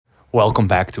Welcome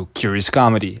back to Curious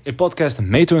Comedy, a podcast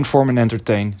made to inform and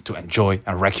entertain, to enjoy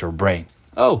and wreck your brain.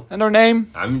 Oh, and our name?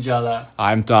 I'm Jala.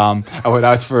 I'm Tom, and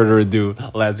without further ado,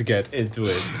 let's get into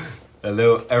it.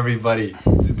 Hello, everybody.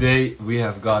 Today we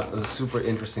have got a super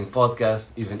interesting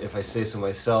podcast, even if I say so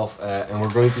myself. And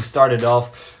we're going to start it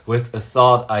off with a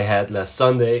thought I had last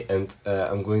Sunday, and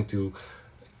I'm going to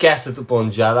cast it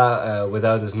upon Jala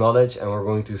without his knowledge, and we're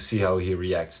going to see how he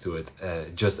reacts to it,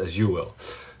 just as you will.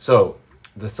 So,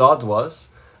 the thought was,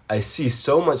 I see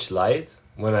so much light.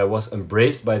 When I was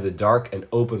embraced by the dark and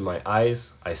opened my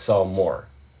eyes, I saw more.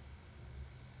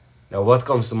 Now, what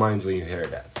comes to mind when you hear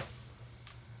that?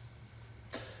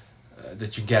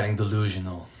 That you're getting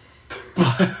delusional.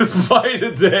 By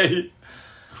the day.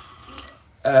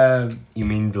 You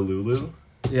mean the Lulu?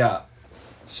 Yeah.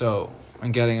 So,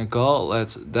 I'm getting a call.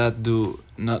 Let's that do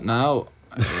not now.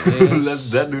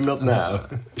 Let's that do not now.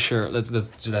 Sure, let's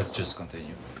just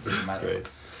continue. It doesn't matter. Great.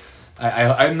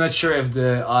 I'm not sure if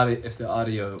the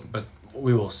audio, but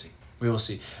we will see.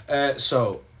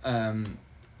 No,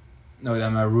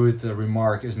 then my rude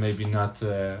remark is maybe not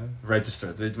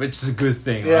registered, which is a good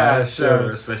thing, Yeah, right?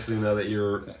 sure. Especially now that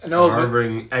you're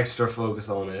harboring extra focus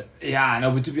on it. Yeah,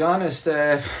 no, but to be honest,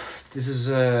 this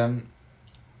is.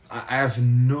 I have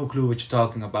no clue what you're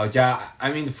talking about. Yeah, I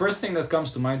mean, the first thing that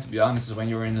comes to mind, to be honest, is when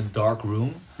you're in a dark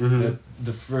room. Mm-hmm.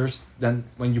 Then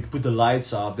when you put the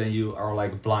lights up, then you are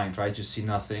like blind, right? You see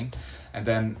nothing, and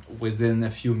then within a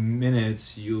few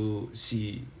minutes, you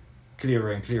see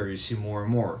clearer and clearer. You see more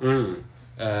and more.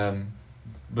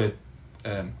 But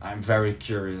I'm very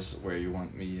curious where you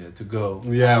want me to go.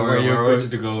 Yeah, where you want you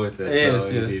to go with this.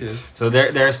 Yes. So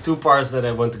there's two parts that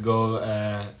I want to go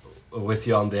with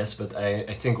you on this, but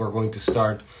I think we're going to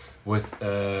start with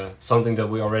something that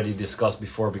we already discussed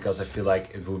before, because I feel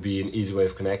like it will be an easy way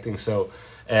of connecting. So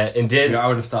indeed, we're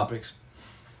out of topics.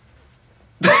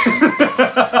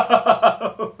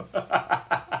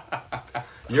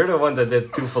 You're the one that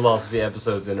did 2 philosophy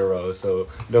episodes in a row, so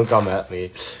don't come at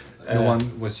me. The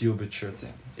one was you, but sure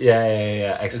thing.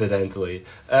 Yeah, accidentally.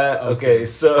 Okay,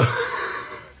 so...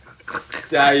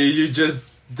 Yeah, you just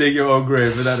dig your own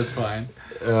grave, but that is fine.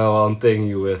 Well, I'm taking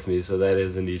you with me, so that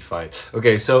is indeed fine.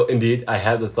 Okay, so indeed, I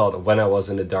had the thought when I was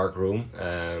in a dark room,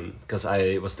 because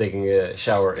I was taking a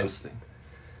shower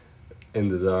in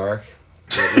the dark.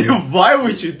 Why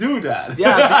would you do that?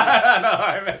 Yeah, no,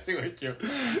 I'm messing with you.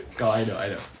 Go, I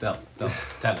know. Tell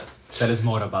us. Tell us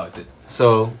more about it.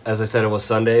 So, as I said, it was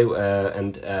Sunday,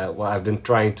 and I've been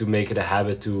trying to make it a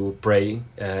habit to pray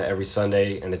every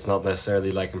Sunday, and it's not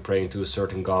necessarily like I'm praying to a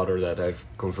certain God or that I've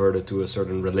converted to a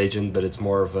certain religion, but it's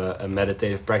more of a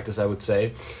meditative practice, I would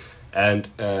say. And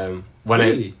when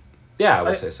really? I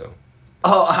would say so.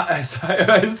 Oh, I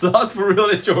thought for real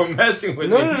that you were messing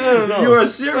with me. No. You are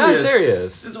serious? I'm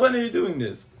serious. Since when are you doing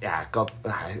this? Yeah,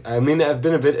 I mean, I've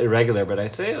been a bit irregular, but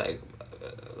I'd say like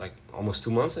almost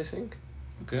 2 months, I think.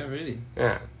 Okay, really?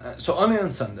 Yeah. So only on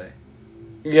Sunday?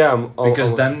 Yeah.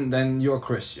 Because then you're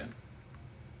Christian.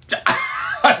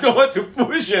 I don't want to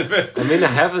push it, but... I mean,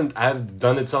 I've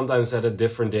done it sometimes at a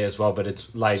different day as well, but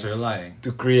it's like... So you're lying.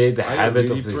 To create the habit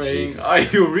really of the praying? Jesus. Are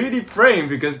you really praying?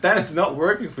 Because then it's not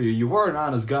working for you. You were an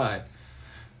honest guy.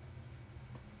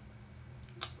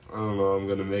 I don't know, I'm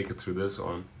gonna make it through this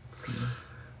one.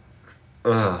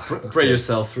 Pray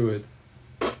yourself through it.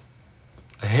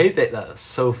 I hate that. That's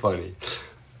so funny.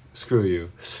 Screw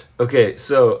you. Okay,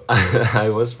 so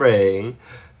I was praying,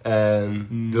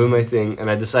 doing my thing, and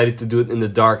I decided to do it in the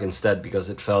dark instead, because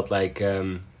it felt like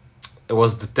it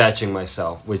was detaching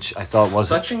myself, which I thought was...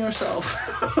 Touching yourself?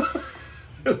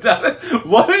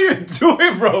 What are you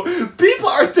doing, bro? People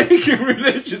are taking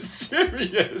religion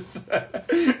serious.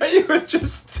 And you are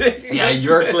just taking... Yeah,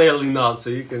 you're clearly not, so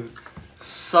you can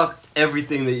suck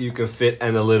everything that you can fit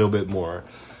and a little bit more.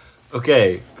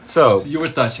 Okay, so you were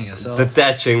touching yourself.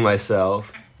 Detaching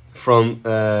myself from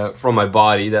my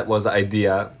body, that was the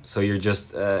idea. So you're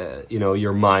just,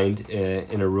 your mind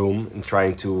in a room and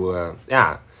trying to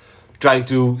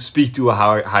speak to a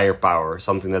higher power,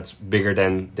 something that's bigger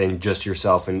than just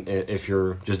yourself, and if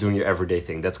you're just doing your everyday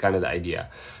thing. That's kind of the idea.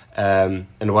 And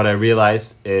what I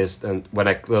realized is that when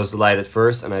I closed the light at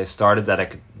first and I started that, I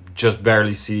could just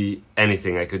barely see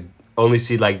anything. I could only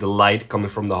see like the light coming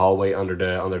from the hallway under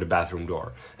the bathroom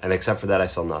door, and except for that I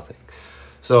saw nothing.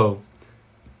 So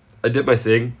I did my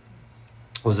thing,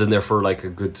 was in there for like a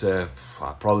good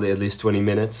probably at least 20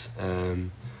 minutes,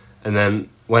 and then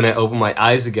when I opened my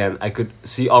eyes again, I could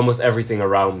see almost everything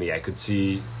around me. I could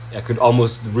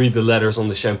almost read the letters on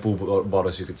the shampoo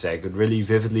bottles, you could say. I could really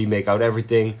vividly make out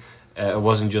everything. It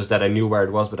wasn't just that I knew where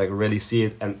it was, but I could really see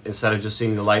it. And instead of just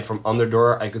seeing the light from under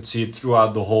door, I could see it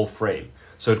throughout the whole frame.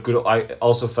 So I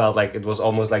also felt like it was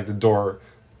almost like the door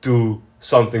to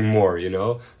something more, you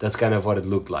know? That's kind of what it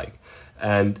looked like.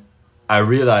 And I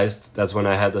realized that's when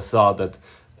I had the thought that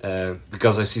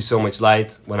because I see so much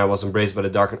light, when I was embraced by the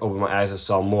dark and opened my eyes, I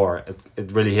saw more.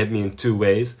 It really hit me in two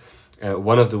ways.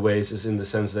 One of the ways is in the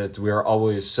sense that we are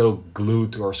always so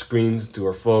glued to our screens, to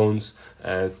our phones,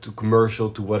 to commercial,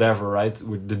 to whatever, right?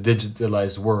 With the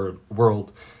digitalized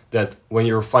world, that when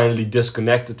you're finally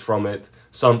disconnected from it,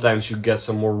 sometimes you get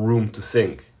some more room to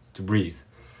think, to breathe.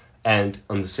 And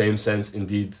on the same sense,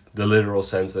 indeed, the literal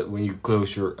sense that when you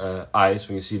close your eyes,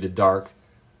 when you see the dark,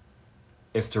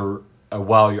 after a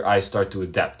while your eyes start to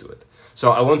adapt to it.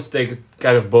 So I want to take it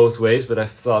kind of both ways, but I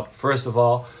thought, first of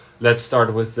all, let's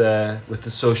start with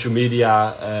the social media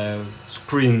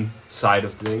screen side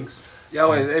of things. Yeah,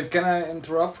 wait, can I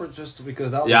interrupt for just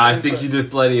because that was... Yeah, I think you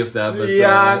did plenty of that, but...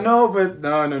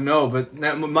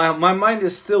 but my mind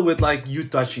is still with, like, you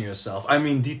touching yourself. I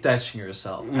mean, detaching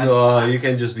yourself. No, you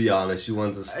can just be honest. You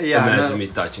want to imagine me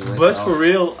touching myself. But for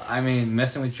real, I mean,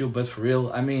 messing with you, but for real,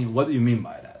 I mean, what do you mean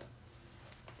by that?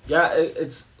 Yeah,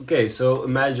 it's... Okay, so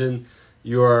imagine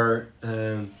you're,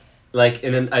 like,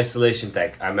 in an isolation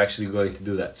tank. I'm actually going to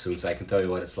do that soon, so I can tell you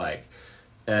what it's like.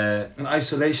 An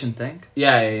isolation tank.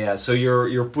 Yeah. So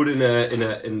you're put in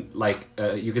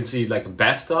you can see like a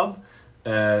bathtub.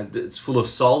 It's full of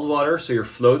salt water, so you're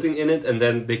floating in it, and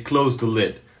then they close the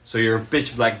lid, so you're in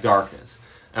pitch black darkness.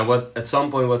 And at some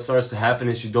point what starts to happen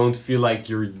is you don't feel like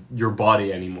you're your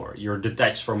body anymore. You're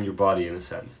detached from your body in a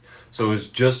sense. So it's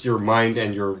just your mind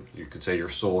and you could say your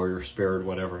soul or your spirit,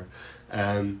 whatever.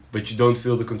 But you don't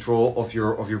feel the control of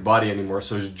your body anymore.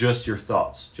 So it's just your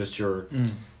thoughts, just your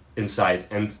inside,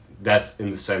 and that in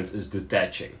the sense is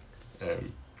detaching,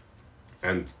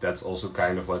 and that's also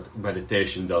kind of what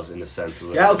meditation does in a sense.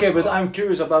 Yeah, okay, but I'm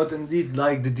curious about indeed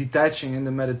like the detaching in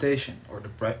the meditation or the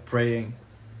praying.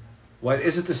 What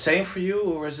is it the same for you,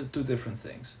 or is it two different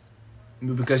things?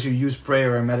 Because you use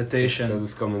prayer and meditation. That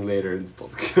is coming later in the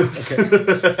podcast.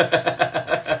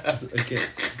 Okay. Okay.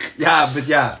 Yeah, but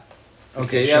yeah.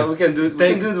 Okay, yeah, we can do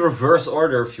the reverse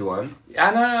order if you want.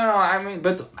 Yeah, no.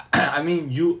 I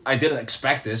mean, I didn't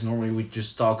expect this. Normally we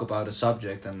just talk about a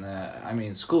subject,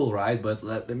 and school, right? But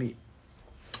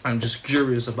I'm just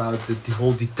curious about the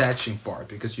whole detaching part,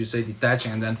 because you say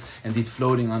detaching and then indeed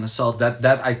floating on the salt.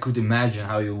 That I could imagine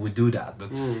how you would do that, but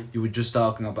you were just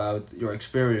talking about your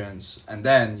experience, and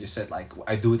then you said like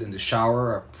I do it in the shower,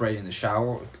 I pray in the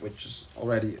shower, which is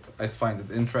already I find it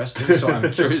interesting, so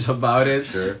I'm curious about it.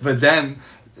 Sure. But then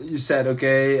you said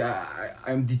okay,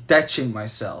 I'm detaching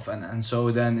myself, and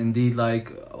so then indeed like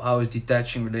how is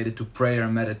detaching related to prayer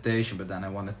and meditation? But then I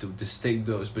wanted to distinct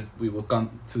those, but we will come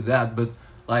to that. But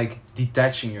like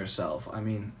detaching yourself, I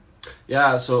mean...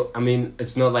 Yeah, so, I mean,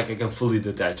 it's not like I can fully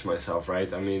detach myself,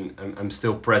 right? I mean, I'm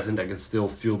still present, I can still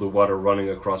feel the water running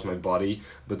across my body,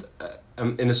 but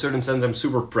in a certain sense, I'm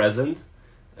super present.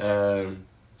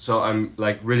 So I'm,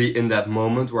 like, really in that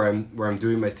moment where I'm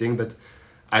doing my thing, but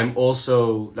I'm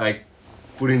also, like,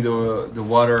 putting the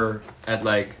water at,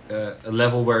 like, a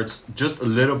level where it's just a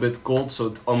little bit cold, so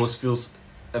it almost feels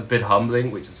a bit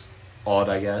humbling, which is odd,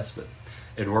 I guess, but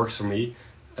it works for me.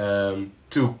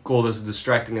 Too cold is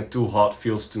distracting and too hot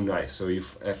feels too nice, so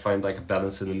I find like a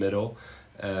balance in the middle,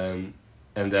 and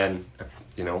then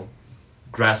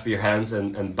grasp your hands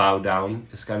and bow down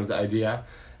is kind of the idea,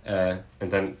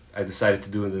 and then I decided to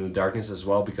do it in the darkness as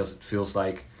well, because it feels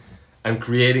like I'm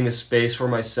creating a space for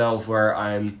myself where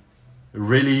I'm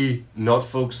really not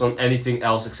focused on anything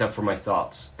else except for my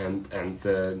thoughts, and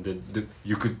the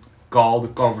you could call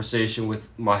the conversation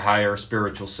with my higher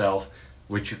spiritual self,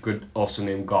 which you could also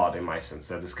name God in my sense.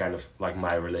 That is kind of like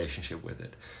my relationship with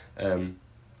it. And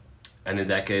in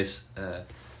that case,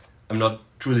 I'm not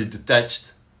truly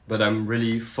detached, but I'm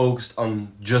really focused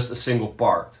on just a single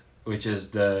part, which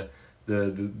is the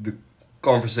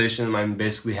conversation I'm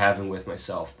basically having with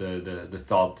myself, the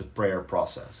thought, the prayer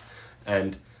process.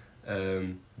 And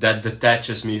that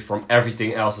detaches me from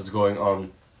everything else that's going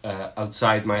on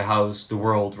outside my house, the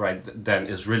world, right? Then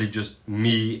is really just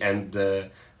me and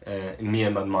me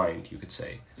and my mind, you could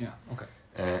say. Yeah. Okay.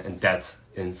 And that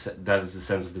is the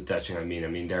sense of detaching. I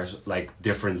mean, there's like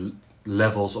different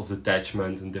levels of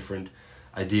detachment and different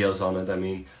ideas on it. I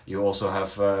mean, you also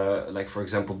have like, for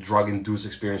example, drug-induced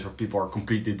experience where people are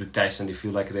completely detached and they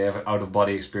feel like they have an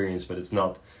out-of-body experience, but it's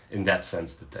not in that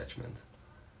sense detachment.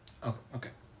 Oh,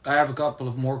 okay. I have a couple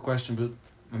of more questions, but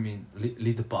I mean,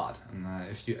 lead the pod. And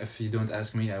if you don't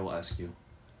ask me, I will ask you.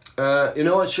 You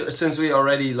know what? Since we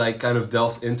already like kind of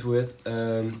delved into it,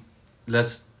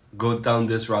 let's go down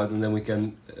this route and then we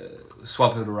can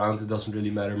swap it around. It doesn't really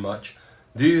matter much.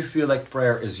 Do you feel like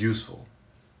prayer is useful?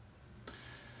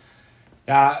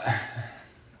 Yeah.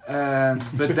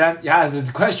 But then, yeah,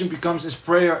 the question becomes: is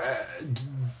prayer?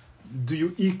 Do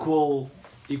you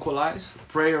equalize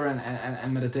prayer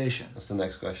and meditation? That's the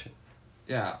next question.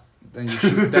 Yeah. Then you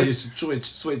should then you should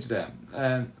switch them.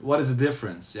 What is the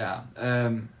difference? Yeah.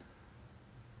 Am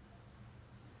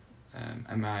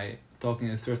I talking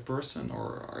in third person,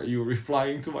 or are you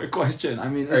replying to my question? I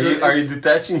mean, Are you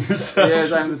detaching yourself?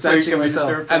 Yes, I'm So you detaching can be the myself.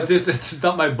 third And person? this is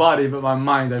not my body, but my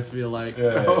mind. I feel like.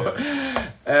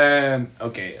 Yeah.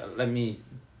 Okay, let me.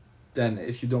 Then,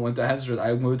 if you don't want to answer it,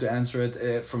 I'm going to answer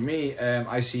it. For me,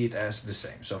 I see it as the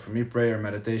same. So for me, prayer and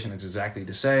meditation is exactly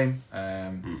the same.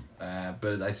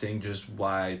 But I think just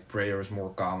why prayer is more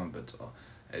common, but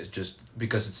it's just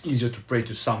because it's easier to pray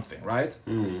to something, right?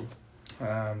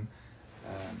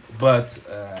 But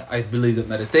I believe that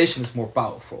meditation is more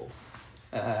powerful.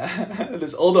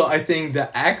 Although I think the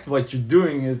act, what you're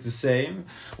doing, is the same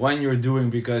when you're doing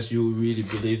because you really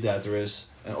believe that there is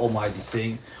an almighty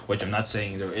thing, which I'm not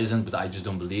saying there isn't, but I just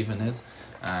don't believe in it.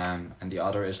 And the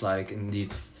other is like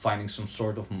indeed finding some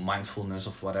sort of mindfulness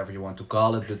of whatever you want to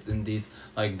call it, but indeed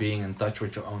like being in touch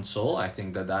with your own soul. I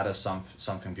think that is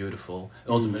something beautiful.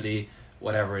 Ultimately,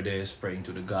 whatever it is, praying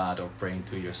to the God or praying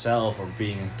to yourself or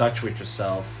being in touch with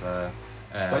yourself.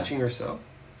 Touching yourself?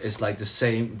 It's like the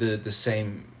same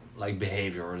like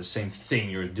behavior or the same thing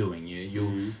you're doing.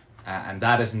 And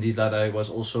that is indeed that I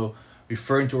was also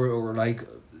referring to, or like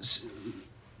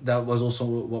that was also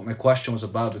what my question was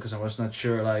about, because I was not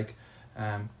sure like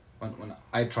when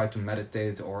I try to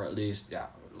meditate, or at least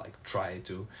like try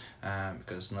to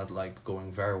because it's not like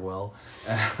going very well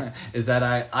is that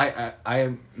I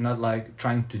am not like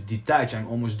trying to detach. I'm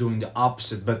almost doing the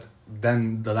opposite. But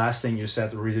then the last thing you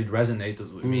said really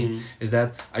resonated with me, is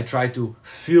that I try to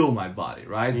feel my body,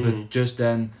 right? But just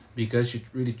then, because you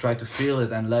really try to feel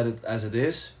it and let it as it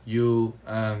is, you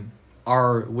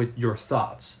are with your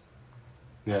thoughts.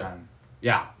 If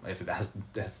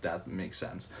that makes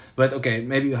sense. But okay,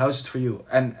 maybe how's it for you?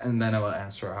 And then I will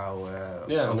answer how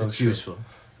it's useful.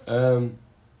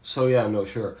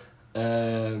 Sure.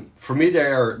 For me,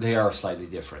 they are slightly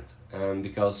different.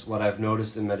 Because what I've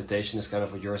noticed in meditation is kind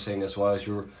of what you're saying as well, is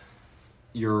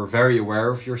you're very aware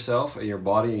of yourself and your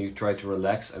body, and you try to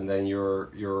relax, and then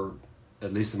you're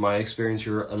at least in my experience,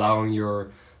 you're allowing your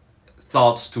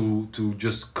thoughts to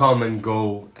just come and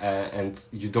go, and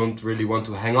you don't really want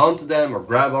to hang on to them or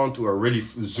grab onto or really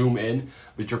zoom in,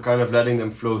 but you're kind of letting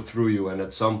them flow through you, and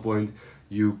at some point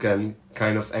you can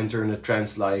kind of enter in a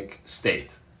trance-like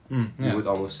state. You would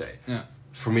almost say.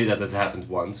 For me, that has happened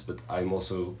once, but I'm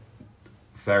also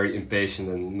very impatient,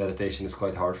 and meditation is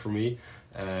quite hard for me.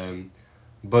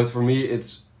 But for me,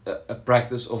 it's a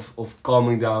practice of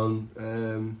calming down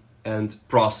and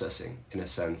processing, in a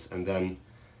sense, and then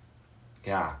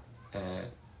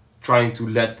trying to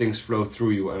let things flow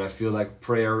through you. And I feel like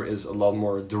prayer is a lot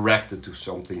more directed to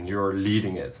something. You're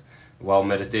leading it, while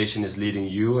meditation is leading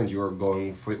you and you're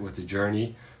going with the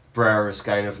journey. Prayer is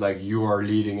kind of like you are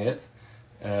leading it,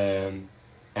 and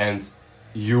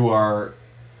you are,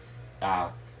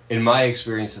 in my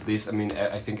experience at least, I mean,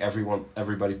 I think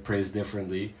everybody prays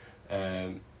differently,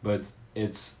 but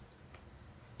it's,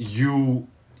 you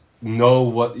know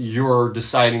what you're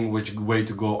deciding, which way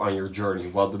to go on your journey,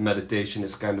 while the meditation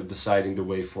is kind of deciding the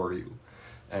way for you.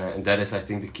 And that is, I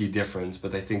think, the key difference.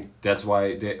 But I think that's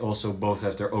why they also both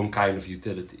have their own kind of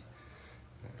utility.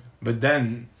 But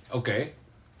then,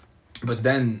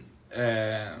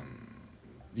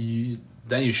 you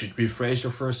should rephrase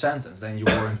your first sentence. Then you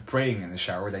weren't praying in the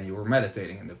shower, then you were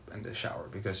meditating in the shower,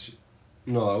 because.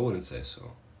 No, I wouldn't say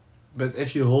so. But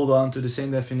if you hold on to the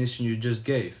same definition you just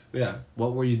gave,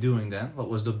 what were you doing then? What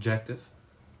was the objective?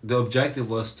 The objective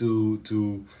was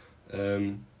to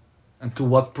and to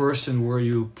what person were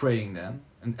you praying then?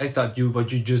 And I thought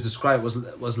what you just described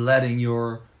was letting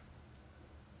your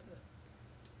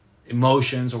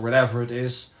emotions, or whatever it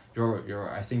is, your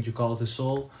I think you call it the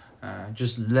soul,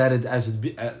 just let it as it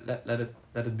be. Let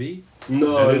it be.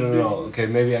 No. Okay,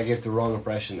 maybe I gave the wrong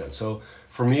impression then. So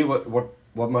for me,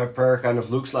 what my prayer kind of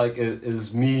looks like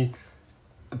is me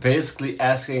basically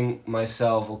asking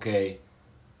myself, okay,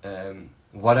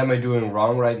 what am I doing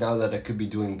wrong right now that I could be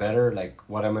doing better? Like,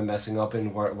 what am I messing up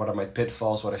in? What are my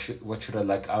pitfalls? What should I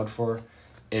look out for?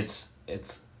 It's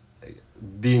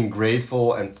being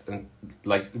grateful and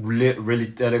like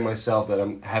really telling myself that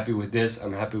I'm happy with this,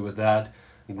 I'm happy with that,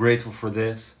 I'm grateful for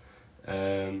this.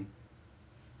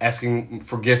 Asking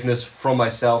forgiveness from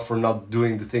myself for not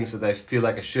doing the things that I feel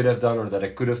like I should have done or that I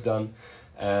could have done.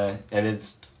 And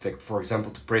it's, like, for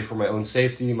example, to pray for my own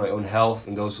safety, my own health,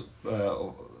 and those,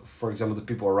 for example, the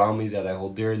people around me that I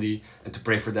hold dearly, and to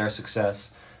pray for their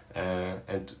success.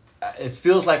 And it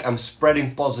feels like I'm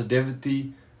spreading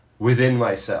positivity within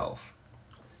myself.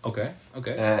 Okay.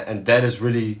 And that is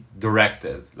really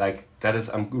directed. Like that is,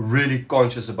 I'm really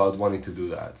conscious about wanting to do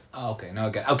that. Okay.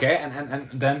 No. Okay. And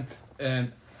then.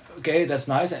 Okay, that's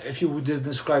nice. If you would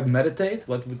describe meditate,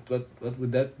 what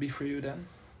would that be for you then?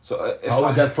 So how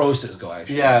would that process go?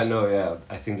 Actually. Yeah.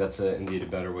 I think that's indeed a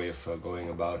better way of going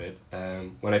about it.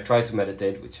 When I try to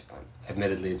meditate, which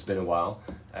admittedly it's been a while,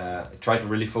 I try to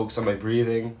really focus on my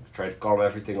breathing, try to calm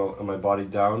everything on my body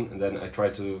down, and then I try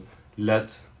to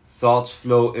let thoughts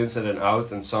flow inside and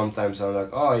out. And sometimes I'm like,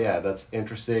 oh yeah, that's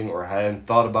interesting, or I hadn't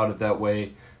thought about it that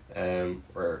way,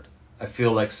 or I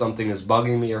feel like something is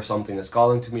bugging me or something is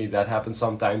calling to me. That happens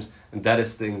sometimes, and that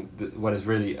is what is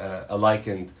really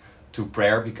likened to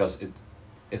prayer, because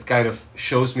it kind of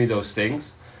shows me those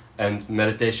things, and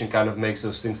meditation kind of makes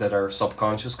those things that are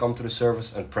subconscious come to the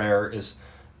surface, and prayer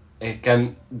it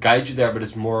can guide you there, but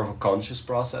it's more of a conscious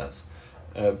process.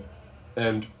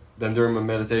 And then during my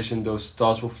meditation, those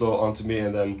thoughts will flow onto me,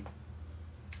 and then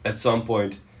at some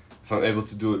point, if I'm able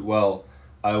to do it well,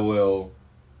 I will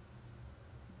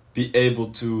be able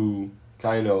to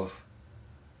kind of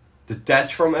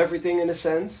detach from everything in a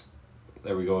sense.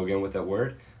 There we go again with that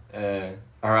word.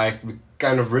 Or I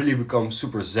kind of really become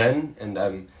super zen, and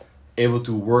I'm able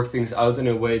to work things out in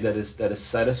a way that is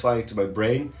satisfying to my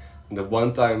brain. And the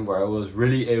one time where I was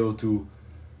really able to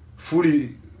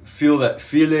fully feel that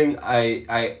feeling,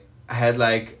 I had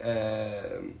like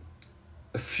a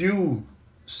few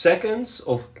seconds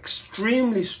of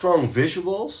extremely strong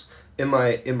visuals in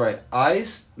my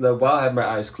eyes, while I had my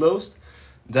eyes closed,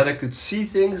 that I could see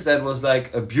things that was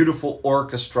like a beautiful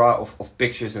orchestra of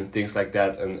pictures and things like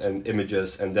that, and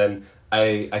images, and then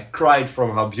I cried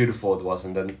from how beautiful it was,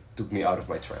 and then it took me out of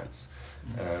my trance.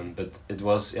 But it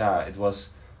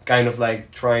was kind of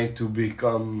like trying to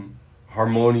become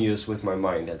harmonious with my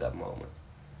mind at that moment.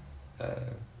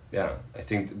 I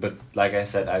think, but like I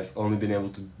said, I've only been able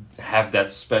to have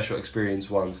that special experience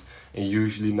once, and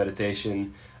usually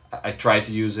meditation, I try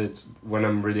to use it when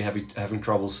I'm really having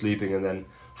trouble sleeping, and then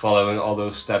following all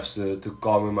those steps to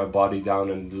calming my body down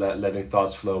and letting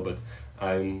thoughts flow. But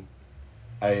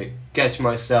I catch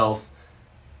myself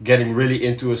getting really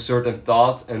into a certain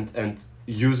thought and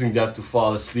using that to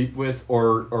fall asleep with,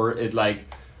 or it like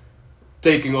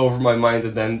taking over my mind,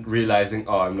 and then realizing,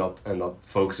 oh, I'm not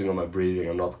focusing on my breathing,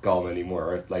 I'm not calm anymore,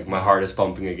 or like my heart is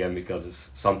pumping again because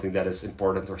it's something that is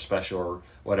important or special or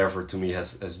whatever to me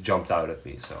has jumped out at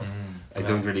me. So I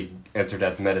don't really enter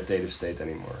that meditative state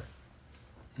anymore.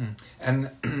 And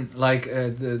like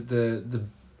the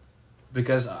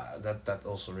because that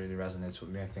also really resonates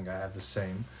with me. I think I have the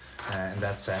same in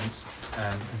that sense.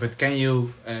 But can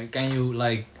you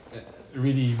like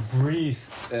really breathe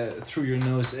through your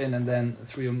nose in and then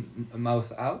through your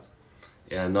mouth out?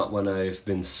 Yeah, not when I've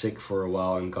been sick for a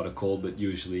while and got a cold, but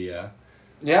usually, yeah.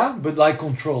 Yeah, but like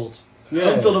controlled. Yeah.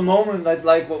 Until the moment that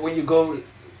like when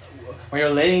you're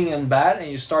laying in bed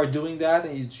and you start doing that,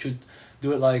 and you should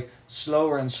do it like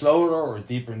slower and slower or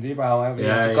deeper and deeper, however you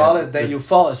want to call it, then you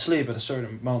fall asleep at a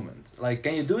certain moment. Like,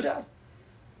 can you do that?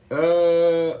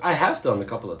 I have done a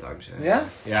couple of times. Yeah.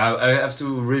 Yeah, I have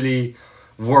to really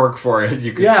work for it,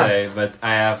 you could say, but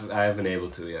I have been able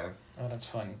to. Yeah. Oh, that's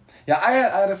funny. Yeah, I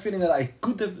had a feeling that I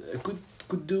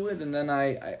could do it, and then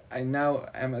I now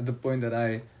am at the point that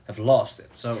I have lost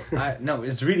it. So no,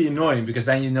 it's really annoying, because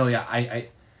then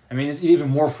I mean, it's even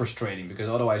more frustrating, because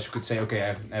otherwise you could say,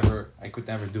 okay, I could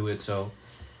never do it, so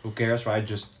who cares, right?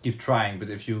 Just keep trying. But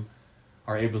if you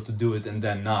are able to do it and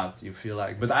then not, you feel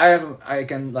like. But I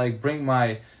can like bring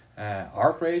my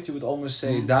heart rate, you would almost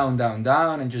say, down,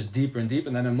 and just deeper and deeper.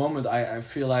 And then a moment I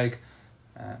feel like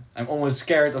I'm almost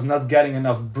scared of not getting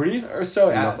enough breath or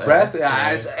so. Breath.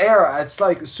 It's air. It's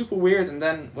like super weird. And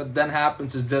then what then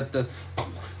happens is that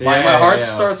my heart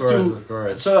starts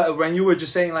to. So when you were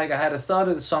just saying like I had a thought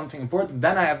that it's something important,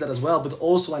 then I have that as well. But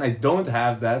also when I don't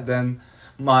have that, then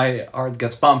my heart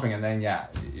gets pumping, and then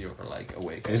you're like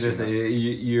awake. It's just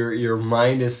your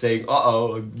mind is saying,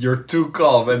 "Uh-oh, you're too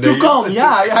calm." And too calm,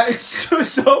 It's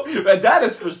so. But that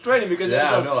is frustrating, because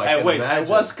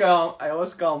I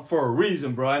was calm for a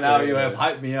reason, bro. And now you have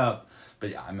hyped me up.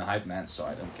 But I'm a hype man, so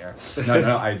I don't care.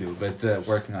 No, I do. But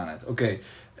working on it. Okay.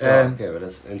 Okay, but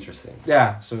that's interesting.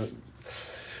 Yeah. So.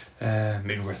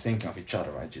 Maybe we're thinking of each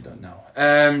other, right? You don't know.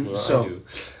 So,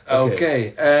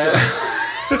 okay.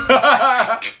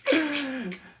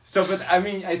 So, but I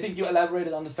mean, I think you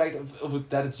elaborated on the fact of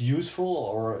that it's useful,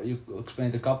 or you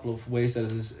explained a couple of ways that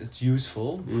it's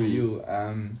useful for you.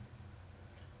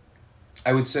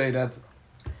 I would say that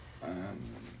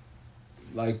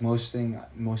like most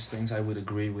things I would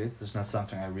agree with. There's not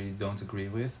something I really don't agree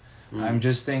with. Mm. I'm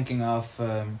just thinking of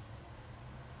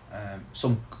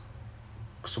some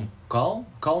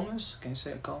calmness. Can you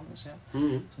say calmness? Yeah.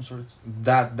 Mm. Some sort of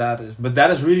that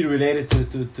is really related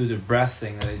to the breath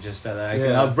thing that I just said. I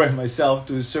can outbreath myself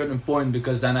to a certain point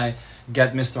because then I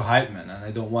get Mr. Hypeman, and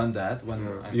I don't want that when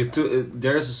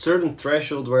there's a certain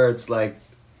threshold where it's like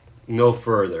no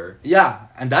further. Yeah,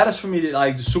 and that is for me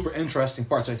like the super interesting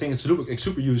part. So I think it's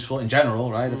super useful in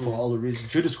general, right? For all the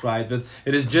reasons you described, but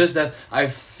it is just that I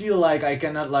feel like I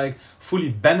cannot like fully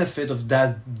benefit of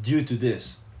that due to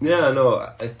this. Yeah, no,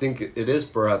 I think it is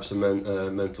perhaps a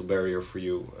mental barrier for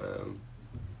you,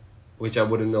 which I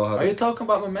wouldn't know how. Are you talking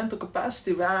about my mental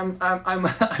capacity? Man, I'm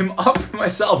offering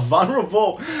myself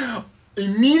vulnerable.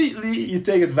 Immediately, you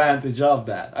take advantage of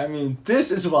that. I mean,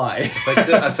 this is why.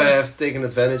 If I have taken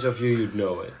advantage of you, you'd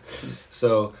know it.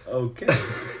 So okay,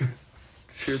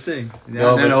 sure thing.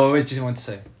 Yeah, no. What did you want to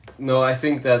say? No, I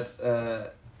think that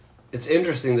it's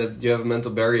interesting that you have a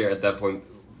mental barrier at that point.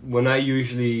 When I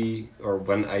used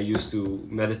to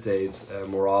meditate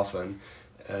more often,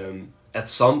 at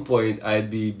some point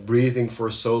I'd be breathing for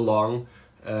so long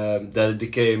that it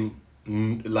became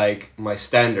like my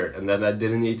standard, and then I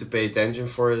didn't need to pay attention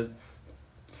for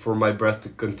my breath to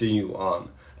continue on.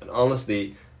 And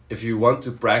honestly, if you want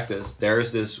to practice, there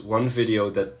is this one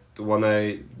video that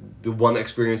the one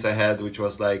experience I had, which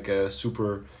was like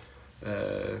super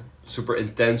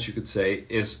intense, you could say,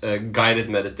 is a guided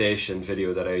meditation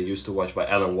video that I used to watch by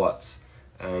Alan Watts.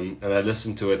 And I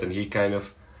listened to it, and he kind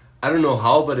of, I don't know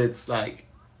how, but it's like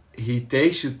he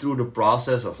takes you through the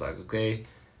process of like, okay,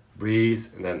 breathe,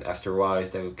 and then after a while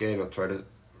he's like, okay, now try to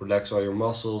relax all your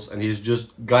muscles, and he's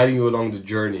just guiding you along the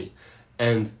journey.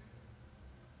 And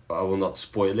I will not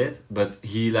spoil it, but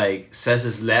he like says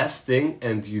his last thing,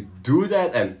 and you do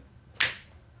that, and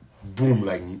boom,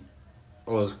 like it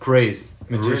was crazy.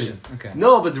 Magician. Really. Okay.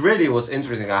 No, but really it was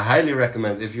interesting. I highly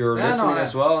recommend if you're listening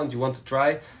as well and you want to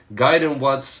try Alan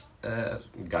Watts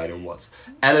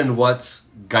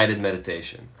guided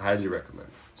meditation. I highly recommend.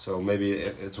 So maybe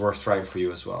it's worth trying for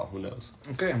you as well. Who knows?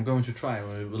 Okay, I'm going to try.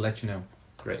 We'll let you know.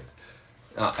 Great.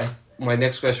 My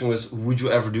next question was, would you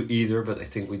ever do either? But I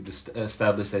think we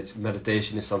established that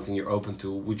meditation is something you're open to.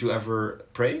 Would you ever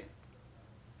pray?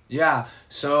 Yeah,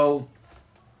 so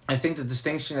I think the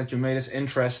distinction that you made is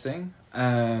interesting.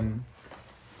 Then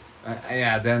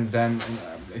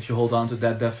if you hold on to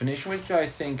that definition, which I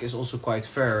think is also quite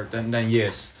fair, then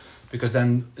yes. Because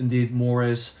then indeed more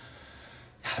is,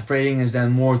 praying is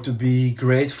then more to be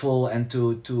grateful and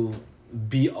to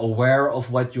be aware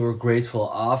of what you're grateful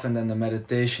of, and then the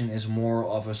meditation is more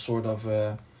of a sort of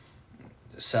a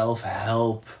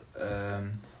self-help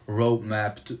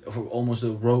roadmap, almost a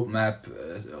roadmap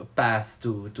path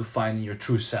to finding your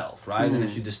true self, right? And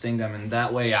if you distinct them in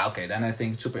that way, then I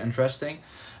think it's super interesting.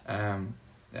 I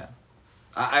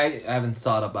haven't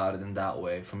thought about it in that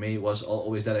way. For me, it was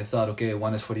always that I thought, okay,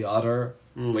 one is for the other,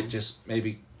 which is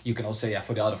maybe you can also say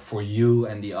for the other for you,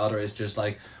 and the other is just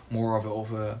like more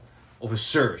of a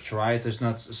search, right? There's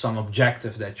not some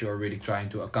objective that you're really trying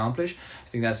to accomplish. I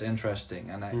think that's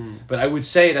interesting, but I would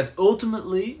say that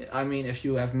ultimately, I mean, if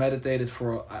you have meditated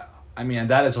for, and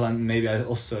that is one maybe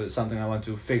also something I want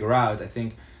to figure out. I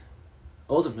think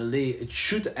ultimately it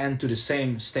should end to the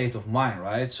same state of mind,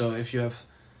 right? So if you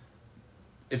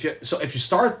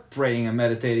start praying and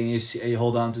meditating, you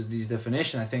hold on to these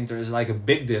definitions, I think there is like a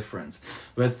big difference.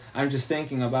 But I'm just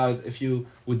thinking about if you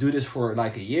would do this for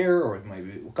like a year or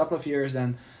maybe a couple of years,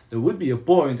 then there would be a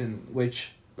point in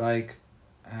which like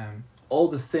all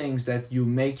the things that you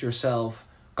make yourself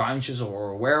conscious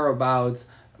or aware about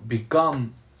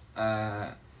become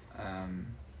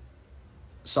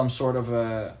some sort of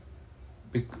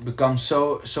become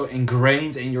so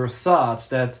ingrained in your thoughts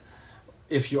that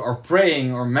if you are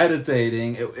praying or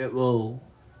meditating,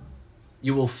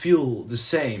 you will feel the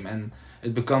same, and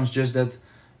it becomes just that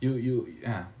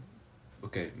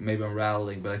okay, maybe I'm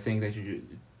rattling, but I think that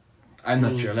I'm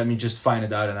not sure. Let me just find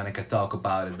it out and then I can talk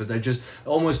about it. But I just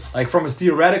almost like from a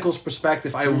theoretical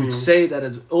perspective, I would say that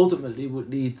it ultimately would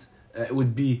lead. It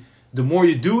would be the more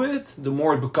you do it, the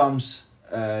more it becomes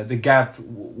the gap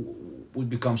would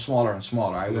become smaller and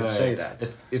smaller. I would say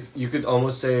that. You could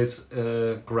almost say it's,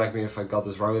 correct me if I got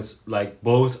this wrong, it's like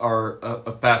both are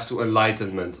a path to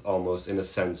enlightenment almost in a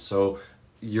sense. So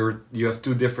you have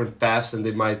two different paths and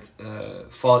they might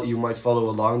you might follow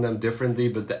along them differently,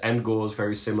 but the end goal is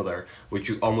very similar, which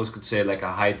you almost could say like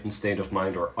a heightened state of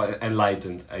mind or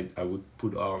enlightened, I would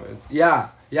put on it.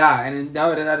 Yeah, and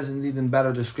now that is indeed a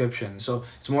better description. So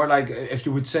it's more like if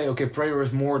you would say, okay, prayer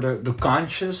is more the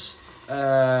conscious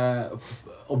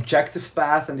objective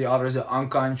path and the other is the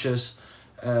unconscious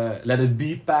let it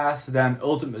be path, then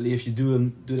ultimately if you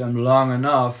do them long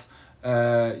enough,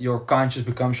 your conscious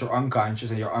becomes your unconscious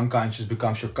and your unconscious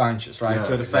becomes your conscious, right? Yeah,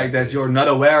 so the fact that you're not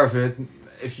aware of it,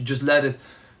 if you just let it,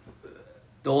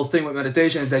 the whole thing with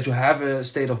meditation is that you have a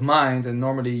state of mind and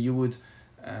normally you would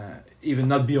even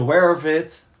not be aware of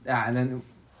it, and then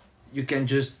you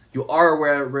are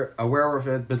aware of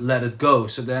it, but let it go.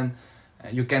 So then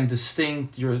you can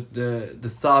distinct the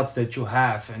thoughts that you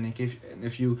have, and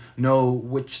if you know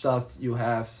which thoughts you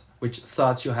have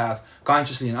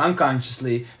consciously and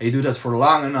unconsciously, and you do that for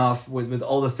long enough with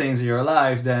all the things in your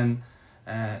life, then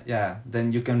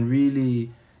then you can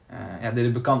really they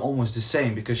become almost the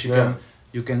same, because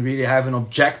you can really have an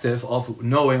objective of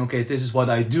knowing, okay, this is what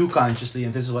I do consciously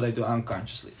and this is what I do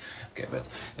unconsciously. Okay, but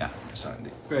so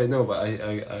indeed. Great, no, but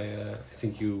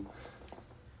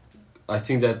I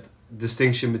think that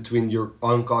distinction between your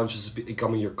unconscious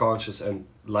becoming your conscious and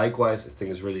likewise, I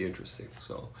think is really interesting.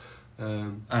 So,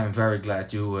 I'm very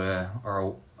glad you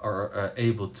are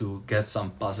able to get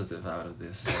some positive out of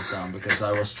this, Tom, because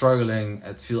I was struggling.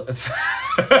 It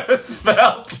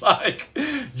felt like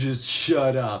just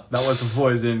shut up. That was a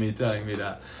voice in me telling me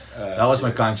that. That was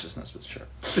my consciousness, but sure.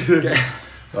 Okay.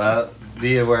 Well,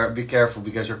 be aware, be careful,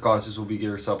 because your conscious will be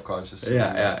your subconscious.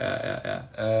 Yeah.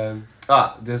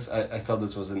 I thought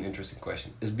this was an interesting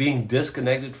question. Is being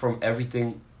disconnected from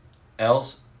everything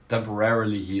else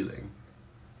temporarily healing?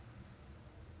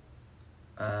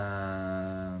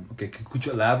 Okay, could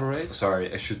you elaborate?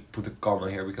 Sorry, I should put a comma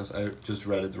here because I just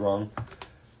read it wrong.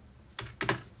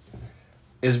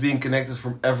 Is being connected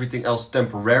from everything else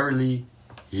temporarily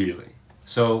healing?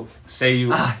 So, say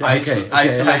you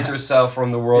isolate yourself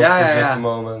from the world for just a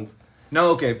moment.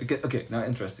 No, no,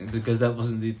 interesting, because that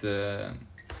was indeed.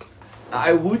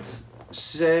 I would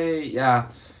say,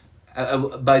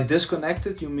 by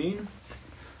disconnected, you mean?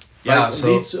 Yeah,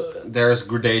 like, so there's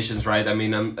gradations, right? I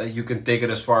mean, you can take it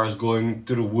as far as going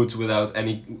to the woods without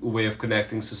any way of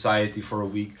connecting society for a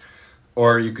week,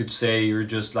 or you could say you're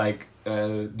just like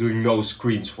doing no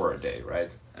screens for a day,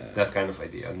 right? That kind of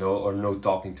idea. No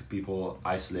talking to people,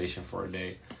 isolation for a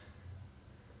day,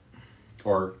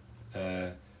 or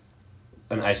an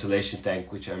isolation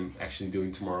tank, which I'm actually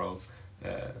doing tomorrow.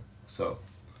 So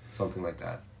something like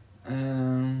that.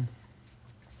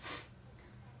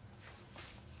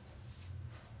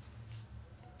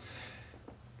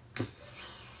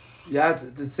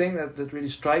 The thing that really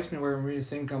strikes me, where I'm really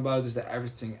thinking about, is that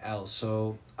everything else.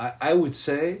 So I would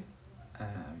say,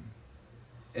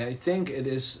 I think it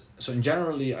is. So in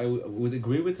generally, I would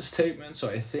agree with the statement. So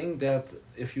I think that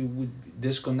if you would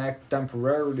disconnect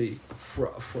temporarily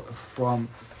from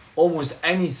almost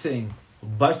anything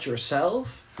but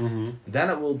yourself, then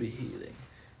it will be healing.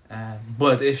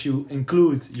 But if you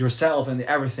include yourself and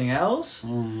everything else,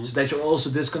 so that you're also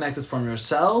disconnected from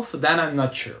yourself, then I'm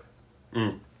not sure.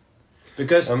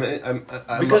 Because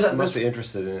I must be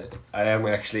interested in it. I am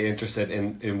actually interested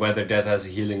in whether that has a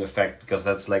healing effect, because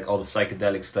that's like all the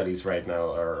psychedelic studies right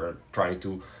now are trying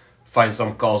to find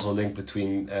some causal link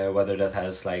between whether that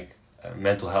has like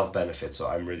mental health benefits. So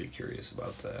I'm really curious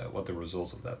about what the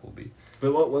results of that will be.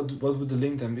 But what would the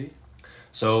link then be?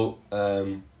 So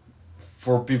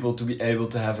for people to be able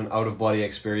to have an out-of-body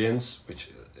experience, which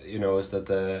is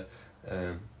that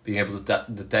being able to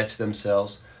detach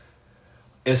themselves,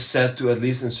 is said to, at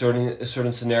least in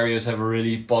certain scenarios, have a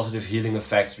really positive healing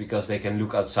effects, because they can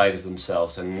look outside of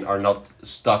themselves and are not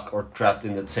stuck or trapped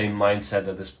in that same mindset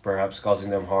that is perhaps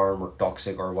causing them harm or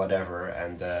toxic or whatever.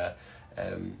 And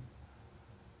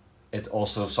it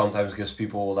also sometimes gives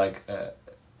people like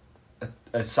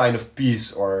a sign of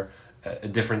peace or a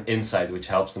different insight, which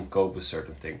helps them cope with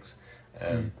certain things.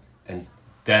 And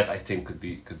that, I think, could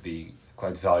be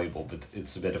quite valuable, but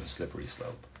it's a bit of a slippery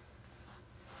slope.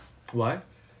 Why?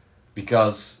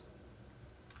 Because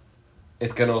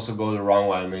it can also go the wrong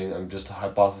way. I mean, I'm just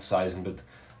hypothesizing, but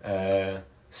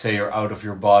say you're out of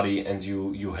your body and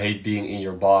you hate being in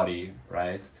your body,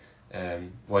 right?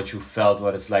 What you felt,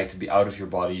 what it's like to be out of your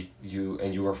body,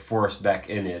 you were forced back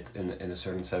in it in a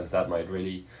certain sense, that might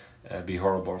really be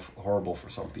horrible for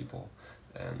some people.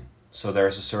 So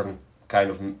there's a certain kind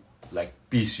of like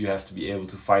peace you have to be able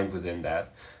to find within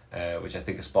that, which I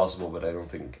think is possible, but I don't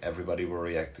think everybody will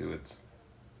react to it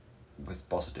with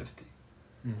positivity.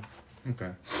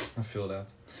 Okay, I feel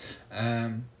that.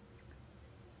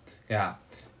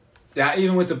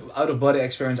 Even with the out-of-body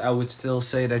experience, I would still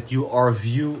say that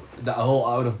the whole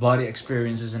out-of-body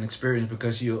experience is an experience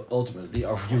because you ultimately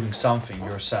are viewing something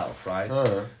yourself, right?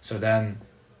 So then,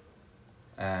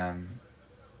 in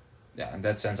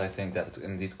that sense, I think that it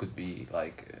indeed could be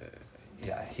like,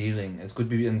 healing. It could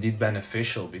be indeed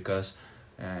beneficial because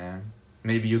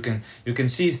maybe you can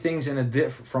see things in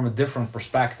from a different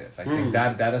perspective. I think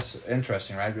that is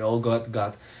interesting, right? We all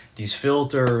got these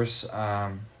filters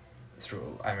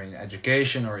through, I mean,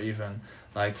 education or even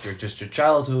like your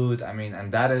childhood. I mean,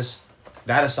 and that is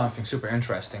something super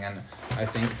interesting, and I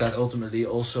think that ultimately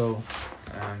also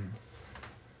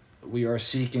we are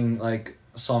seeking like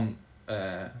some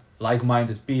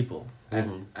like-minded people,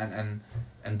 and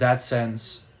in that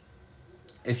sense,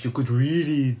 if you could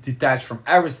really detach from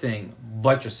everything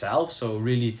but yourself, so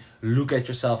really look at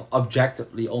yourself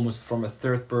objectively, almost from a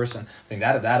third person, I think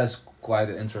that is quite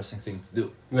an interesting thing to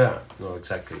do. Yeah, no,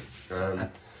 exactly.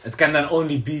 It can then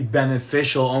only be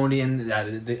beneficial only in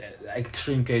the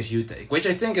extreme case you take, which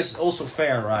I think is also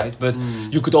fair, right? But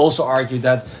you could also argue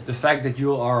that the fact that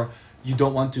you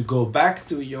don't want to go back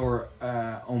to your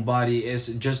own body is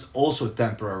just also a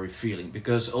temporary feeling,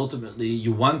 because ultimately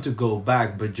you want to go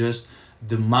back, but just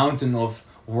the mountain of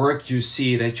work you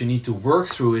see that you need to work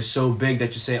through is so big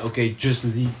that you say, okay,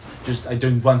 just I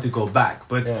don't want to go back.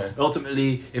 But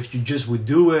ultimately, if you just would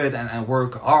do it and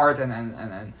work hard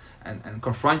and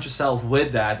confront yourself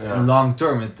with that, in long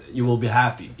term, you will be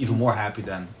happy, even more happy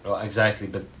then. Well, exactly.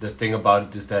 But the thing about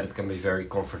it is that it can be very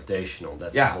confrontational.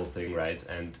 That's the whole thing, right?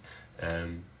 And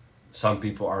some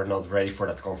people are not ready for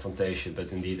that confrontation.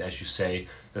 But indeed, as you say,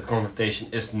 that confrontation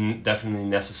is definitely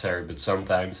necessary. But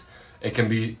sometimes it can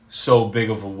be so big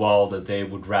of a wall that they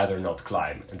would rather not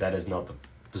climb, and that is not the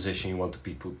position you want to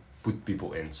put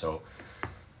people in. So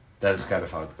that is kind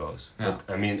of how it goes. Yeah. But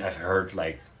I mean, I've heard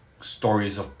like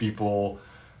stories of people.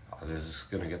 This is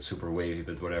gonna get super wavy,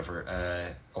 but whatever.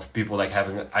 Of people like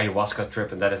having an ayahuasca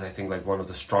trip, and that is, I think, like one of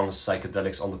the strongest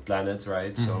psychedelics on the planet,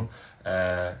 right? So,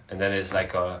 and then it's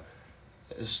like a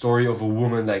story of a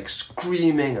woman like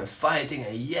screaming and fighting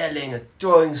and yelling and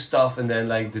throwing stuff, and then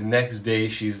like the next day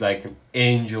she's like an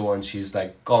angel and she's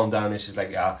like calmed down and she's like,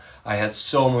 yeah, I had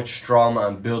so much trauma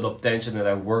and built up tension and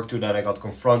I worked through that, I got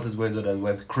confronted with it and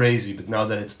went crazy, but now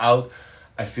that it's out,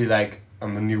 I feel like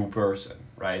I'm a new person,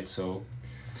 right? So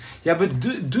yeah, but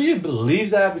do you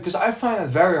believe that? Because I find it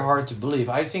very hard to believe.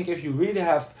 I think if you really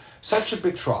have such a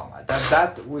big trauma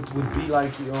that would be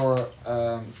like your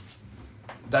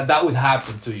that would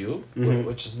happen to you,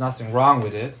 which is nothing wrong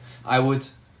with it.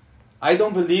 I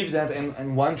don't believe that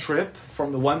in one trip,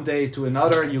 from the one day to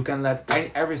another, you can let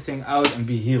everything out and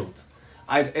be healed.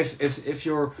 If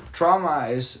your trauma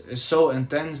is so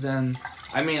intense, then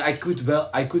I mean I could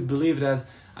believe that.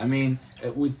 I mean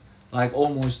it would like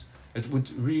almost, it would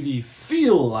really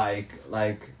feel like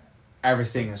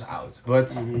everything is out,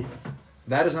 but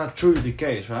that is not truly the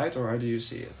case, right? Or how do you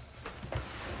see it?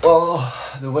 Well,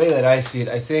 the way that I see it,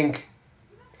 I think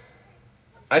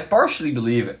I partially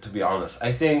believe it, to be honest.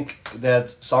 I think that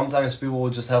sometimes people will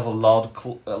just have a lot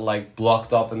like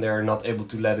blocked up and they're not able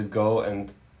to let it go,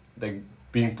 and they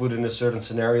being put in a certain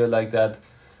scenario like that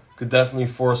could definitely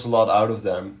force a lot out of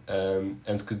them,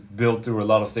 and could build through a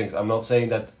lot of things. I'm not saying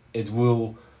that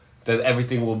that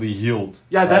everything will be healed.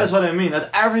 Yeah, that is what I mean. That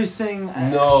everything.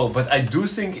 No, but I do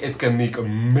think it can make a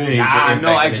major impact.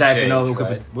 No, exactly. Change, no,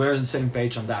 right? We're on the same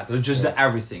page on that. It's just the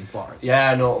everything part.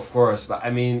 Yeah, no, of course. But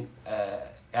I mean,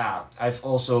 I've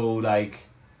also like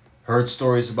heard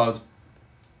stories about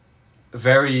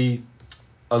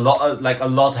a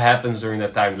lot happens during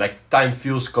that time. Like time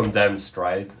feels condensed,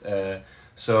 right?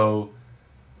 So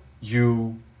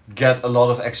you get a lot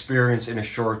of experience in a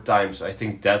short time. So I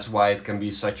think that's why it can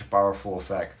be such a powerful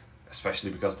effect,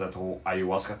 especially because that whole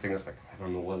ayahuasca thing is like, I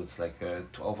don't know what, it's like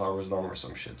 12 hours long or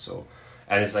some shit. So,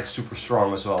 and it's like super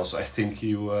strong as well. So I think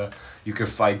you can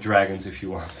fight dragons if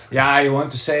you want. Yeah, I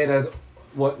want to say that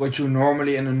what you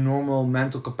normally in a normal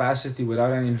mental capacity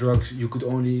without any drugs, you could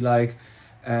only like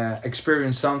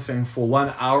experience something for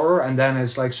 1 hour, and then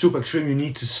it's like super extreme, you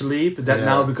need to sleep. That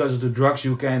now because of the drugs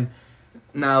you can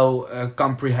now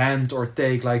comprehend or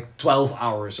take like 12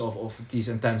 hours of these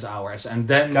intense hours, and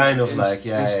then kind of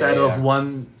instead of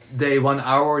 1 day 1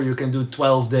 hour, you can do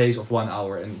 12 days of 1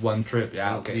 hour in one trip.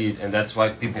 Indeed. And that's why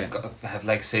people have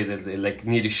like say that they like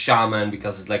need a shaman,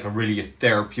 because it's like a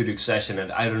therapeutic session,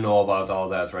 and I don't know about all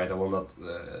that, right? I will not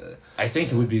I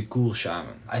think you would be a cool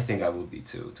shaman. I think I would be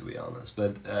too, to be honest,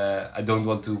 but I don't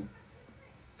want to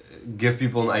give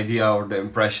people an idea or the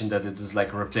impression that it is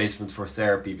like a replacement for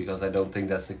therapy, because I don't think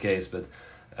that's the case. But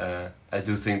I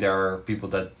do think there are people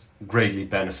that greatly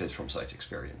benefit from such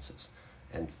experiences,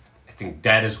 and I think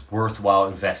that is worthwhile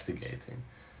investigating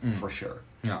for sure.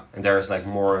 Yeah, and there is like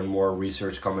more and more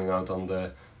research coming out on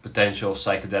the potential of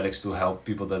psychedelics to help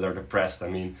people that are depressed. I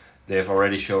mean, they have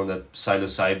already shown that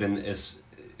psilocybin is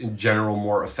in general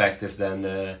more effective than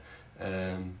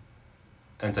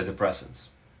antidepressants,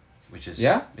 which is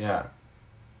Yeah? yeah.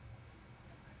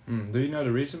 Do you know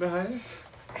the reason behind it?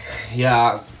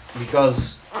 Yeah,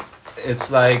 because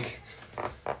it's like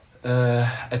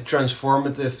a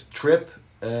transformative trip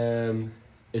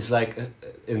is like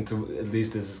into, at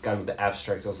least this is kind of the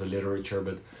abstract of the literature,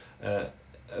 but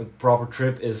a proper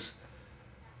trip is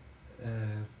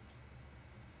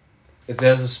it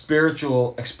has a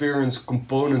spiritual experience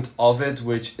component of it,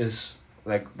 which is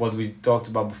like what we talked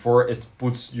about before. It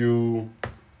puts you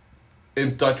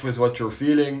in touch with what you're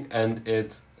feeling, and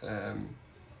it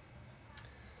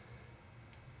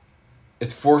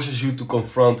forces you to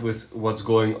confront with what's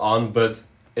going on, but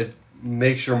it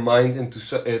makes your mind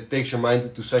it takes your mind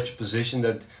into such a position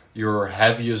that your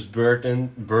heaviest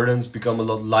burdens become a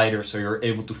lot lighter, so you're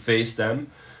able to face them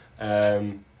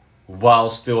while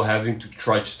still having to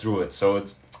trudge through it. So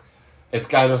it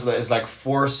kind of is like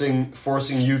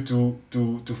forcing you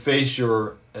to face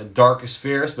your darkest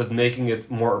fears, but making it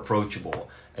more approachable.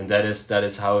 And that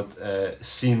is how it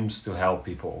seems to help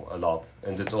people a lot.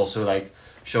 And it's also like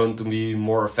shown to be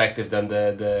more effective than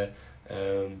the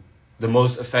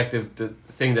most effective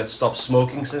thing that stops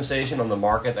smoking sensation on the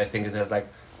market. I think it has like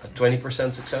a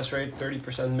 20% success rate,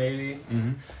 30% maybe.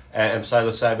 Mm-hmm. And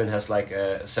psilocybin has like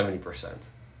a 70%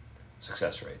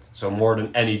 success rate. So more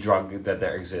than any drug that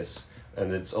there exists.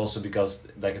 And it's also because,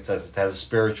 like it says, it has a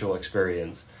spiritual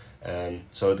experience.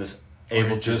 So it is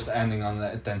able to... just ending on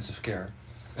the intensive care.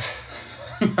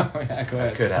 Yeah, go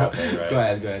ahead. It could happen, right? Go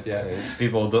ahead, yeah.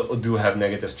 People do have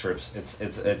negative trips.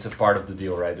 It's a part of the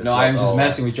deal, right? It's no, I'm just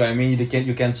messing with you. I mean,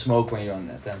 you can't smoke when you're on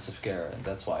intensive care, and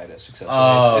that's why the success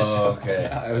rate is... Okay.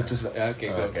 I was just... Okay,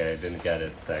 good. Okay, I didn't get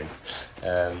it. Thanks.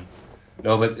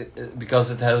 No, but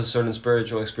because it has a certain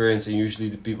spiritual experience, and usually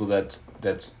the people that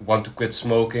want to quit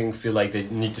smoking feel like they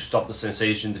need to stop the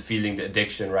sensation, the feeling, the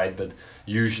addiction, right? But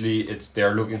usually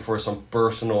they're looking for some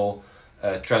personal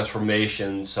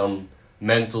transformation, some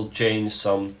mental change,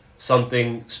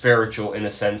 something spiritual in a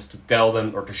sense, to tell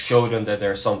them or to show them that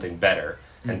there's something better.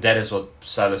 And that is what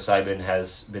psilocybin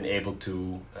has been able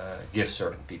to give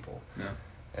certain people. Yeah.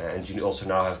 And you also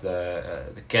now have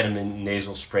the ketamine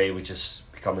nasal spray, which is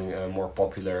becoming a more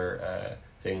popular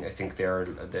thing. I think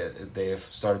they have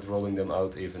started rolling them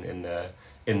out even in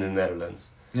the Netherlands.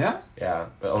 Yeah? Yeah,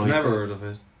 but I've only never heard of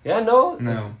it. Yeah, no.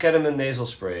 No. Ketamine nasal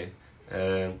spray.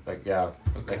 Like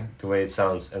Okay. like the way it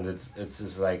sounds, and it's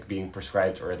just like being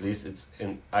prescribed, or at least it's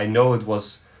in. I know it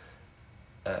was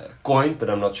coined, but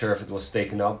I'm not sure if it was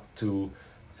taken up to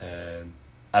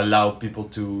allow people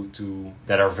to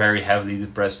that are very heavily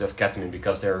depressed to have ketamine,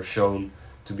 because they are shown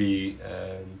to be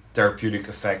therapeutic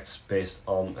effects based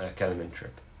on a ketamine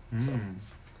trip.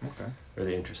 So, okay.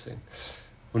 really interesting.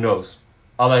 Who knows?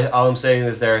 All I'm saying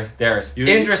is there's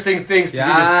interesting things to be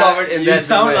discovered in that. You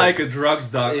sound domain. like a drugs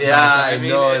doctor. Yeah, I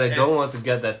know, and I don't want to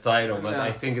get that title, but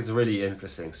I think it's really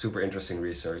interesting, super interesting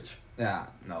research. Yeah,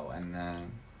 no, and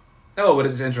no, but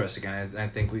it's interesting, and I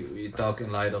think we talk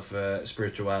in light of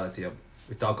spirituality.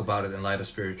 We talk about it in light of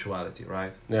spirituality,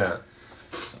 right? Yeah,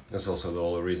 that's also the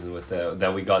whole reason with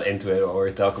that we got into it, or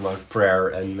we're talking about prayer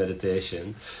and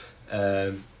meditation.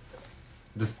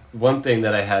 The one thing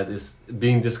that I had is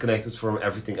being disconnected from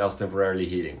everything else, temporarily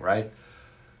healing, right?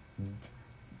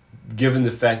 Given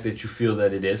the fact that you feel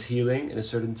that it is healing in a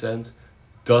certain sense,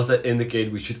 does that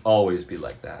indicate we should always be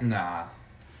like that? Nah.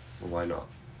 Why not?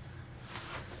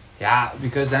 Yeah,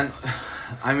 because then,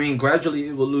 I mean, gradually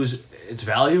it will lose its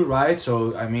value, right?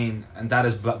 So, I mean, and that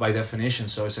is by definition.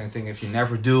 So, same thing, if you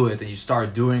never do it and you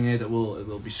start doing it, it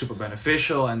will be super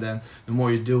beneficial. And then the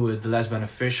more you do it, the less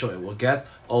beneficial it will get.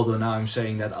 Although now I'm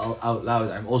saying that out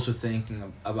loud, I'm also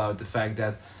thinking about the fact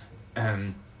that,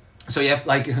 so you have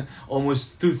like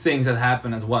almost two things that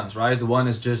happen at once, right? The one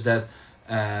is just that,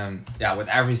 with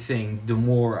everything, the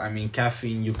more, I mean,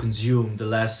 caffeine you consume, the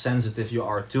less sensitive you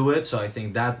are to it. So I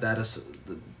think that is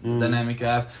the dynamic you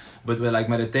have. But with like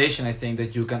meditation, I think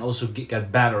that you can also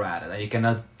get better at it. And you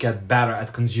cannot get better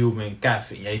at consuming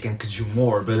caffeine. Yeah, you can consume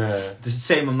more, but the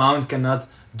same amount cannot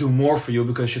do more for you,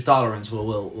 because your tolerance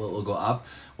will go up.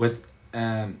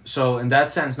 So in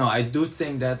that sense, no, I do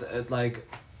think that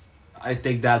I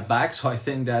take that back. So I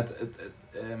think that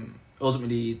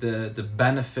ultimately the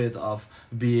benefit of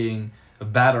being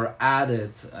better at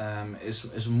it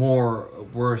is more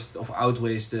worth of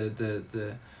outweighs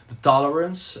the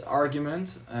tolerance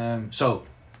argument. So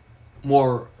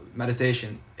more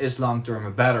meditation is long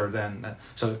term better than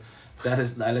so that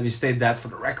is, let me state that for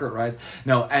the record, right?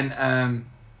 No, and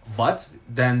but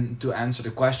then to answer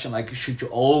the question, like, should you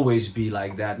always be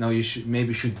like that? No, you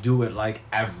should do it like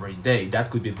every day. That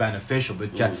could be beneficial, but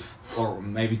or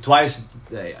maybe twice a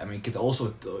day. I mean, it could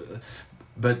also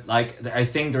but like I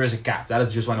think there is a cap. That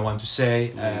is just what I want to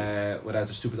say, without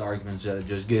the stupid arguments that I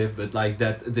just give. But like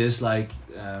that, this like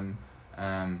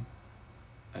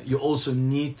you also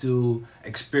need to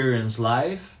experience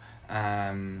life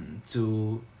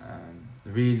to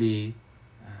really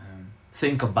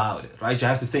think about it, right? You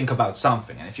have to think about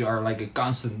something, and if you are like a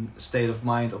constant state of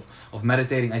mind of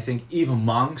meditating, I think even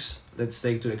monks, let's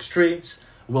take to extremes,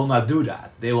 will not do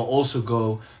that. They will also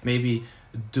go maybe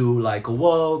do like a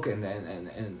walk and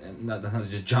not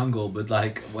just jungle, but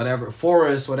like whatever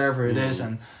forest, whatever it is,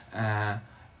 and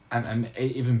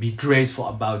even be grateful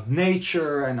about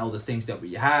nature and all the things that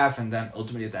we have, and then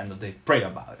ultimately at the end of the day pray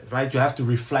about it, right? You have to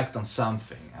reflect on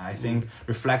something. I think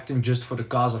reflecting just for the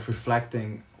cause of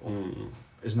reflecting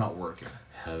is not working.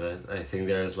 Yeah, I think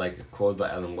there's like a quote by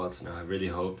Alan Watson. I really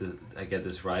hope that I get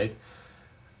this right.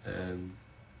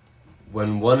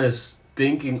 When one is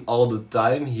thinking all the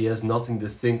time, he has nothing to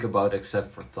think about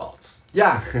except for thoughts.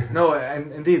 Yeah, no,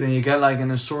 and indeed, and you get like in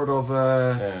a sort of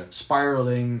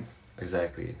spiraling.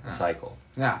 Exactly, a cycle.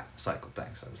 Yeah, cycle.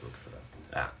 Thanks, I was looking for that.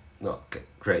 Yeah, no, okay,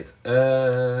 great.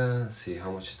 Let's see,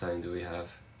 how much time do we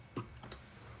have?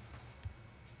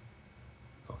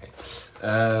 Okay.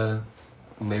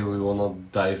 Maybe we will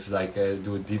not dive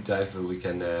do a deep dive, but we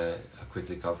can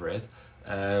quickly cover it.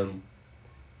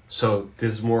 So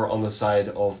this is more on the side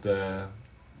of the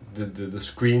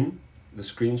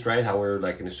screens, right? How we're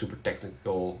like in a super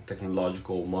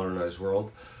technological, modernized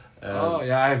world.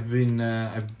 I've been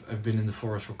in the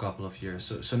forest for a couple of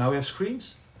years. So now we have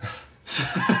screens.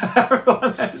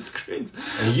 Everyone has screens.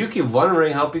 And you keep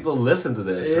wondering how people listen to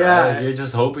this, yeah, right? You're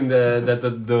just hoping that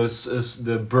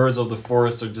the birds of the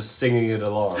forest are just singing it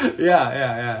along.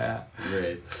 Yeah.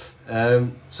 Great.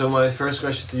 So my first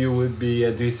question to you would be: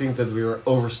 do you think that we were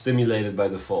overstimulated by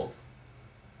default?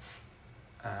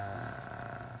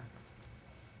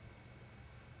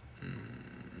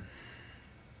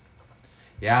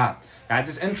 Yeah, it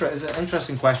is it's an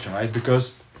interesting question, right?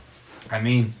 Because, I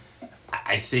mean,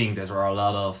 I think there are a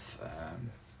lot of,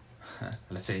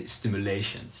 let's say,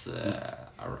 stimulations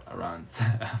around.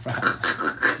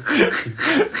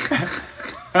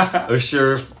 Oh,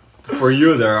 sure, for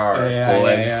you there are.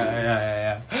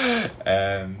 Yeah.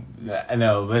 I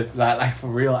know, but like for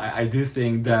real, I do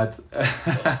think that.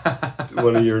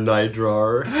 One of your night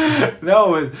drawer.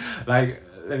 No, but like.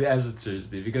 Let me answer it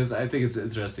seriously, because I think it's an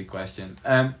interesting question.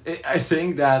 I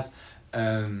think that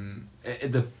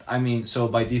so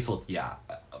by default, yeah,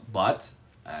 but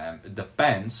it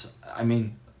depends. I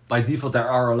mean, by default, there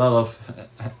are a lot of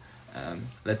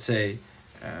let's say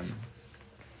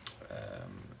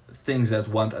things that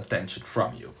want attention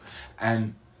from you,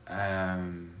 and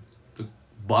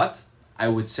but I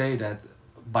would say that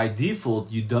by default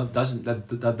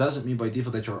that doesn't mean by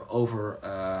default that you're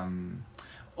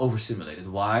overstimulated.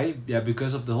 Why? Yeah,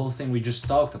 because of the whole thing we just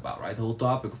talked about, right? The whole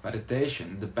topic of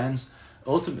meditation. It depends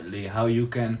ultimately how you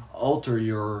can alter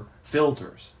your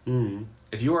filters.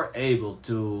 If you are able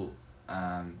to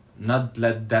not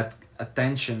let that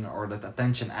attention or that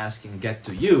attention asking get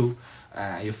to you,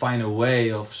 you find a way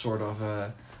of sort of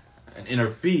an inner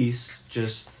peace,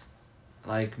 just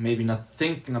like maybe not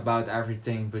thinking about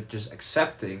everything but just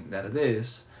accepting that it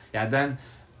is, then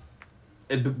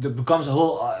it becomes a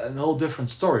whole different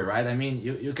story, right? I mean,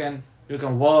 you can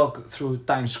walk through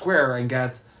Times Square and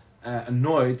get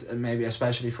annoyed, and maybe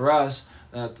especially for us,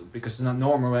 because it's not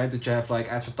normal, right? That you have like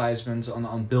advertisements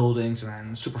on buildings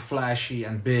and super flashy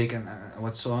and big and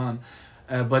what so on,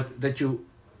 but that you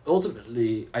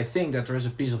ultimately, I think that there is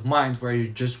a peace of mind where you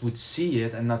just would see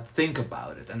it and not think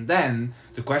about it, and then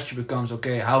the question becomes,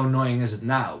 okay, how annoying is it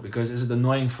now? Because is it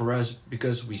annoying for us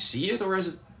because we see it, or is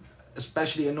it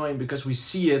especially annoying because we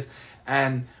see it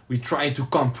and we try to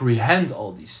comprehend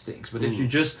all these things? But if you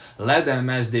just let them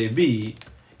as they be,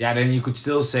 then you could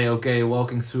still say, okay,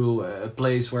 walking through a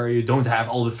place where you don't have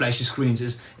all the flashy screens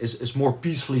is more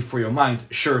peacefully for your mind,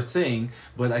 sure thing.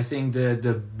 But I think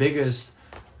the biggest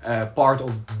part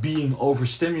of being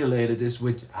overstimulated is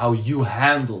with how you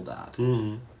handle that.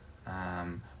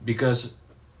 Because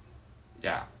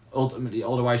ultimately,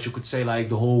 otherwise you could say like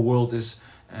the whole world is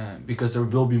because there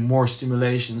will be more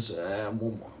stimulations,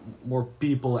 more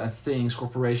people and things,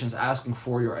 corporations asking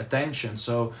for your attention.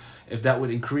 So if that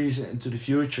would increase into the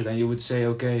future, then you would say,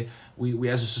 okay, we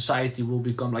as a society will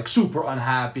become like super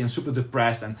unhappy and super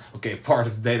depressed. And okay, part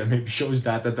of the data maybe shows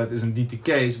that is indeed the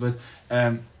case. But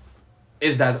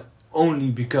is that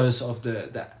only because of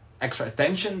the extra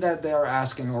attention that they are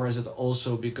asking, or is it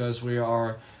also because we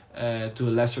are to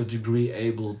a lesser degree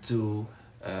able to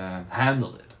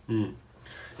handle it?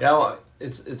 Yeah, well,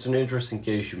 it's an interesting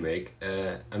case you make.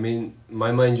 I mean,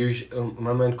 my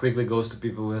mind quickly goes to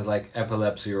people with like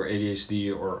epilepsy or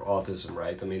ADHD or autism,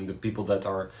 right? I mean, the people that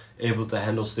are able to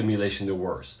handle stimulation the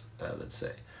worst, let's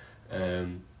say.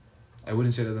 I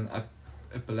wouldn't say that an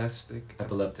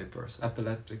epileptic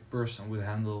person would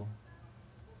handle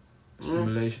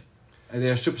stimulation. They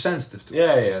are super sensitive to it.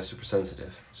 Yeah, super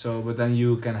sensitive. So, but then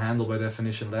you can handle by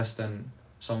definition less than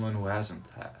someone who hasn't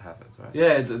have it, right?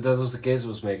 Yeah, that was the case I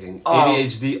was making. Oh.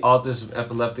 ADHD, autism,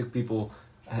 epileptic people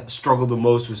struggle the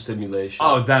most with stimulation.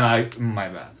 Oh, then my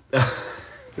bad.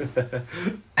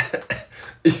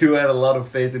 You had a lot of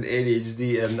faith in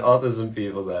ADHD and autism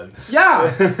people then.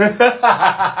 Yeah!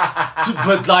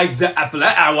 But like the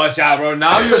bro,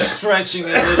 now you're stretching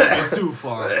it a little bit too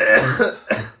far.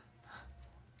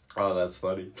 Oh, that's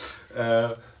funny.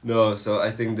 No, so I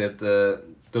think that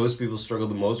those people struggle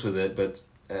the most with it, but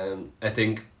I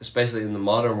think, especially in the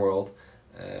modern world,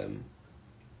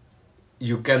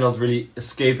 you cannot really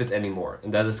escape it anymore.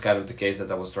 And that is kind of the case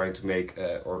that I was trying to make,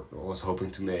 or was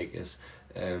hoping to make, is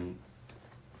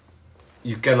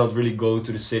you cannot really go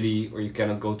to the city, or you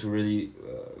cannot go to really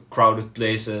crowded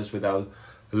places without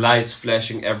lights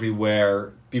flashing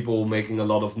everywhere, people making a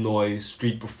lot of noise,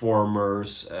 street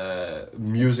performers,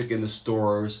 music in the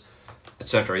stores,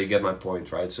 etc. You get my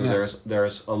point, right? So yeah.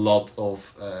 there's a lot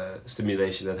of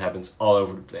stimulation that happens all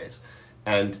over the place,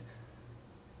 and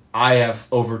I have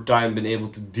over time been able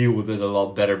to deal with it a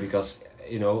lot better because,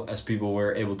 you know, as people,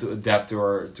 we're able to adapt to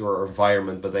our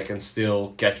environment, but I can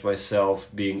still catch myself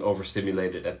being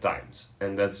overstimulated at times,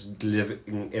 and that's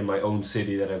living in my own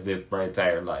city that I've lived my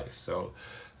entire life. So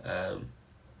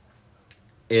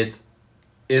it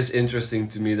is interesting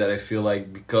to me that I feel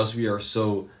like, because we are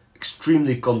so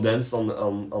extremely condensed on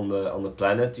the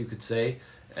planet, you could say,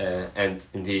 and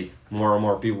indeed more and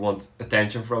more people want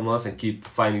attention from us and keep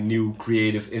finding new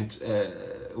creative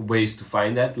ways to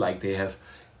find that. Like, they have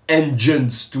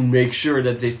engines to make sure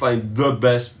that they find the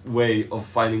best way of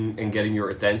finding and getting your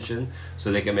attention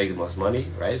so they can make the most money,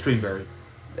 right? Streamberry.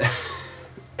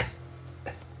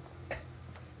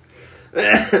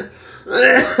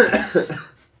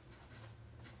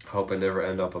 Hope I never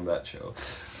end up on that show.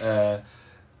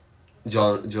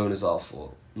 Joan is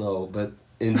awful. No, but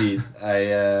indeed,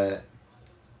 I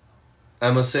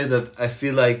must say that I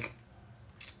feel like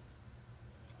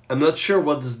I'm not sure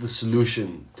what is the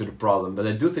solution to the problem, but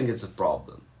I do think it's a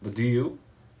problem. But do you?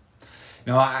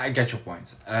 No, I get your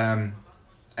point. And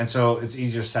so it's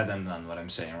easier said than done, what I'm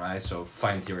saying, right? So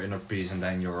find your inner peace, and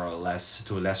then you're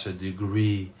to a lesser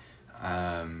degree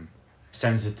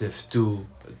sensitive to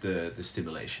the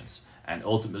stimulations. And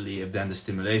ultimately, if then the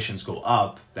stimulations go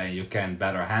up, then you can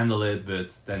better handle it,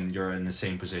 but then you're in the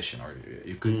same position. Or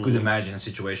you could imagine a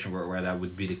situation where that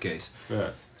would be the case. Yeah.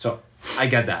 So I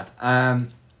get that.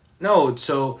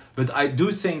 But I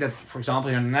do think that, for example,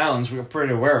 here in the Netherlands, we are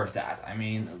pretty aware of that. I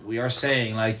mean, we are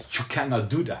saying, like, you cannot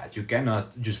do that. You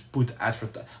cannot just put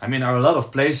advertise. I mean, there are a lot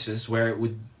of places where it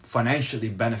would financially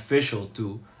beneficial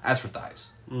to advertise.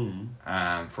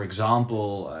 For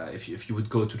example, if you would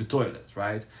go to the toilet,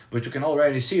 right? But you can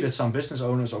already see that some business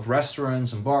owners of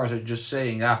restaurants and bars are just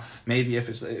saying, maybe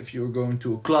if you're going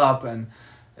to a club and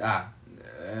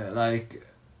like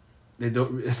they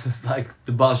don't like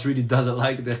the boss really doesn't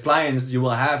like their clients, you will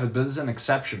have it, but it's an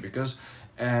exception because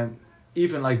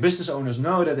even like business owners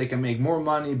know that they can make more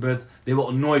money, but they will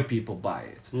annoy people by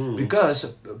it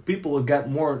because people will get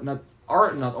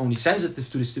are not only sensitive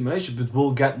to the stimulation, but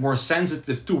will get more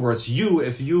sensitive towards you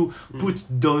if you put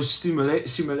those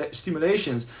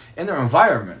stimulations in their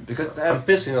environment, because they have... I'm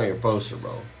pissing on your poster,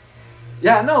 bro.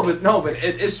 Yeah, but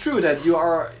it is true that you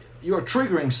are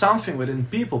triggering something within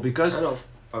people, because... I know.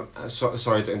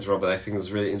 Sorry to interrupt, but I think it's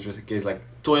a really interesting case. Like,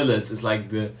 toilets is like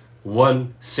the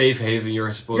one safe haven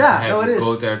you're supposed to have. You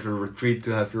go there to retreat,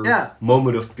 to have your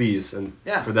moment of peace, and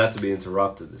for that to be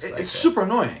interrupted is it's super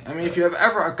annoying. I mean, if you have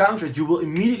ever encountered it, you will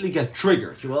immediately get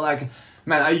triggered. You will like,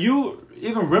 man, are you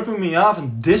even ripping me off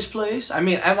in this place? I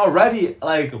mean, I'm already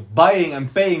like buying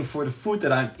and paying for the food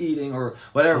that I'm eating or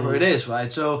whatever it is,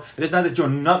 right? So it is not that you're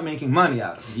not making money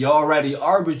out of it. You already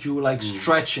are, but you like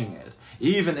stretching it.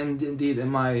 Even indeed in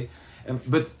my...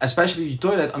 but especially the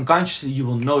toilet, unconsciously you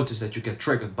will notice that you get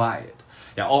triggered by it.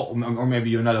 Yeah, or maybe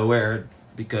you're not aware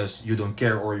because you don't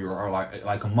care, or you are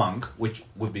like a monk, which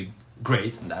would be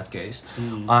great in that case.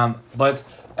 But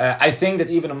I think that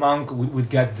even a monk would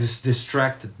get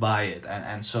distracted by it.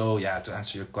 And so, to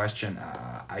answer your question,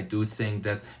 I do think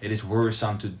that it is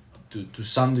worrisome to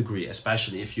some degree,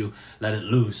 especially if you let it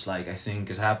loose, like I think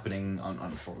is happening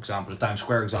on for example, the Times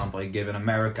Square example I gave in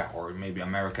America, or maybe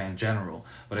America in general.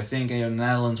 But I think in the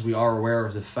Netherlands we are aware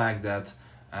of the fact that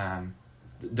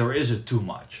there is a too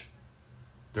much.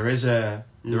 There is a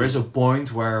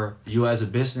point where you as a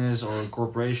business or a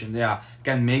corporation,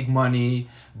 can make money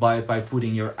by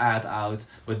putting your ad out,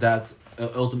 but that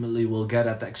ultimately will get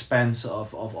at the expense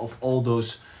of all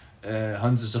those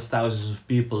hundreds of thousands of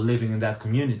people living in that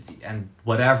community, and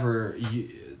whatever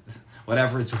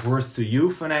it's worth to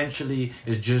you financially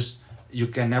is just, you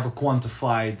can never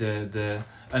quantify the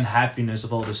unhappiness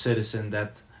of all the citizens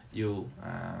that you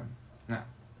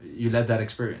let that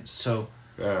experience. So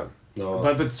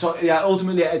but so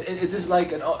ultimately it is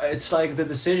like it's like the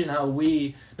decision how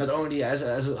we, not only as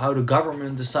how the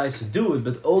government decides to do it,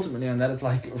 but ultimately, and that is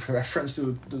like a reference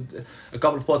to a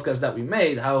couple of podcasts that we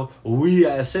made, how we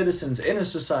as citizens in a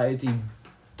society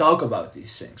talk about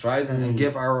these things, right? And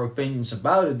give our opinions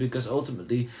about it, because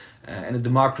ultimately in a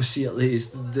democracy at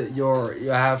least, you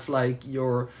have like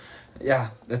your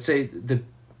let's say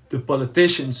the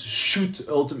politicians should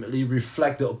ultimately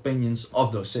reflect the opinions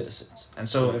of those citizens. And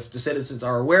so if the citizens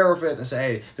are aware of it and say,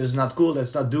 hey, this is not cool,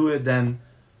 let's not do it, then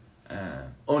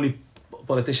only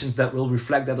politicians that will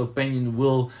reflect that opinion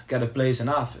will get a place in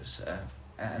office.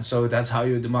 And so that's how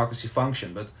your democracy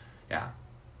function. But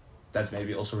that's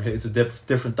maybe also related to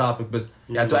different topic. But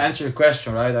to answer your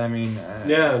question, right? I mean...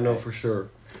 for sure.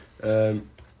 I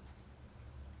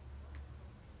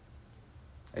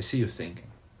see you thinking.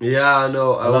 Yeah,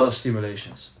 no, a lot of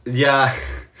stimulations. Yeah,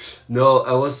 no,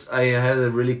 I had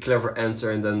a really clever answer,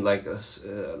 and then like a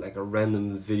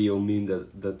random video meme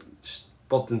that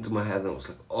popped into my head, and I was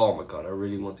like, oh my god, I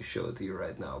really want to show it to you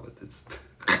right now, but it's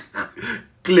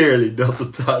clearly not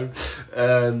the time.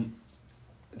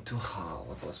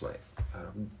 What was my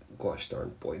gosh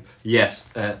darn point?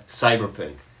 Yes,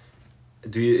 Cyberpunk.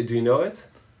 Do you know it?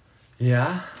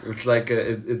 Yeah, it's like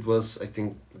it was, I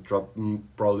think, dropped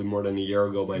probably more than a year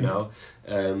ago by now.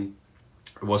 It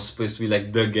was supposed to be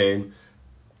like the game,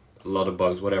 a lot of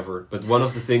bugs, whatever. But one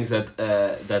of the things that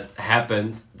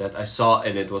happened that I saw,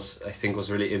 and it was, I think,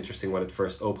 was really interesting when it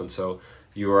first opened. So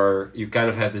you kind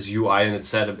of have this UI, and it's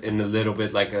set up in a little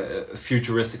bit like a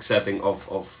futuristic setting of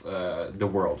the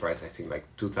world, right? I think like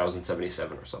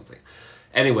 2077 or something.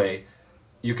 Anyway,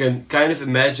 you can kind of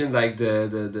imagine like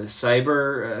the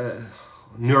cyber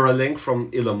Neuralink from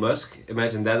Elon Musk.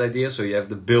 Imagine that idea. So you have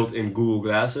the built-in Google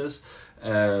glasses,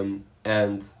 and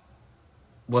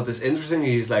what is interesting,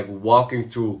 he's like walking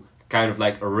through kind of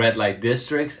like a red light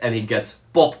district, and he gets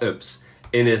pop-ups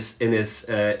in his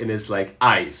like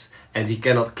eyes, and he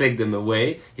cannot click them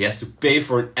away. He has to pay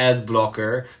for an ad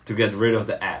blocker to get rid of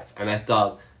the ads. And I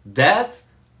thought that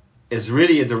is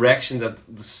really a direction that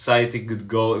the society could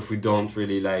go if we don't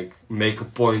really like make a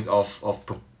point of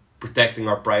protecting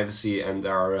our privacy and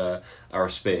our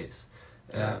space.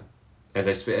 And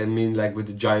I mean, like with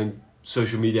the giant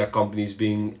social media companies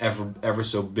being ever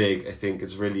so big, I think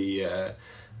it's really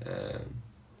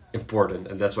important,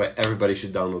 and that's why everybody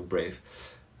should download Brave,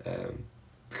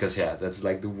 because that's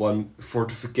like the one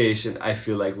fortification I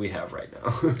feel like we have right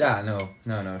now.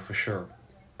 No, for sure.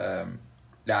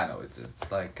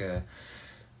 It's like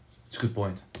it's a good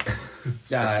point.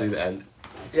 Especially the end.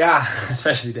 Yeah,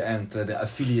 especially the end. The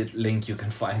affiliate link you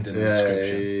can find in the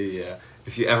description. Yeah.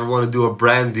 If you ever want to do a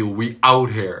brand deal, we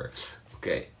out here.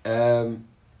 Okay.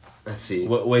 Let's see.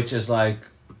 Which is like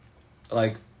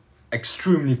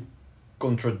extremely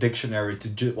contradictory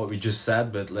to what we just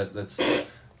said. But let's.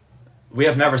 We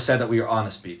have never said that we are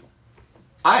honest people.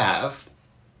 I have.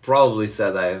 Probably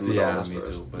said I am an honest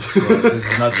person. Too. But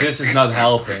this is not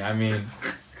helping. I mean,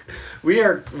 we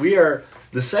are.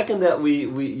 The second that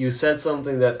you said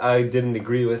something that I didn't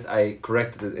agree with, I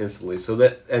corrected it instantly. So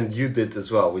that, and you did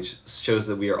as well, which shows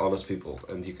that we are honest people,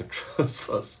 and you can trust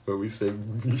us when we say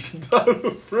we should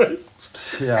download.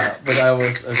 Yeah, but I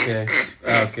was okay.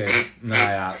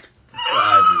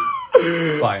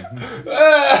 Fine.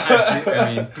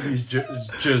 I mean, please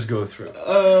just go through.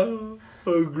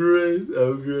 Oh great.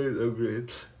 Okay.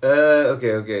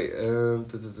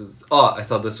 I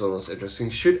thought this one was interesting.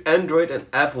 Should Android and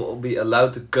Apple be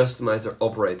allowed to customize their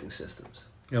operating systems?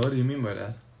 Yeah, what do you mean by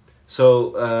that?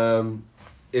 So,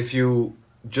 if you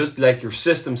just like your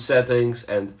system settings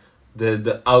and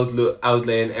the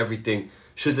outlay and everything,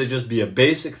 should they just be a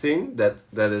basic thing that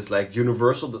is like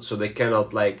universal, so they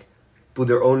cannot like put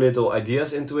their own little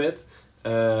ideas into it?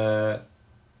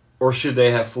 Or should they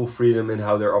have full freedom in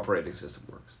how their operating system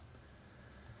works?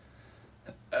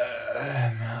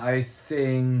 I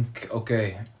think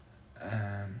okay.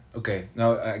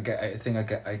 No, I think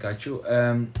I got you.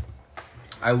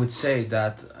 I would say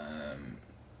that.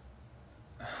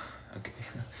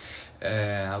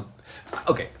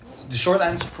 Okay. The short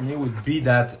answer for me would be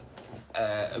that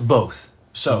both.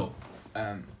 So,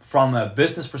 from a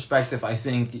business perspective, I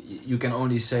think you can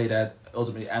only say that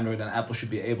ultimately Android and Apple should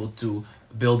be able to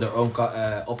build their own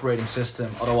operating system.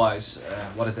 Otherwise,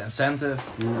 what is the incentive?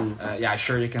 Yeah,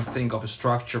 sure, you can think of a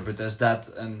structure, but is that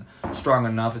a strong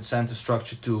enough incentive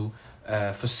structure to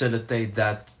facilitate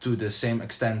that to the same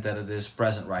extent that it is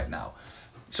present right now?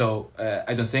 So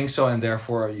I don't think so, and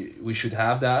therefore we should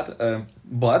have that.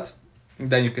 But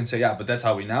then you can say, yeah, but that's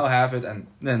how we now have it, and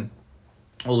then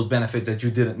all the benefits that you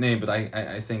didn't name, but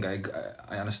I think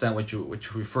I understand what you're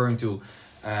referring to.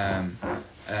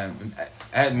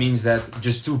 It means that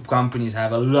just two companies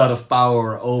have a lot of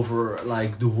power over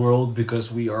like the world,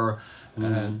 because we are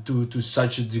to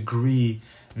such a degree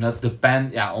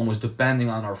almost depending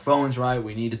on our phones, right?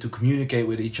 We needed to communicate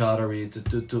with each other, we need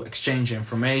to exchange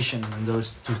information, and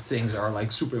those two things are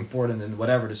like super important in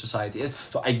whatever the society is.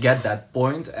 So I get that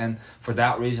point, and for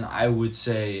that reason I would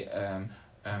say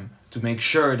to make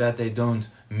sure that they don't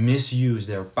misuse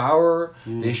their power,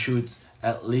 they should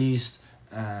at least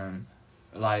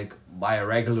like by a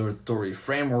regulatory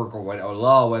framework or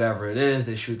law, whatever it is,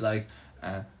 they should like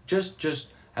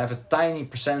just have a tiny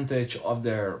percentage of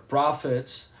their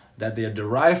profits that they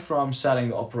derive from selling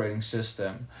the operating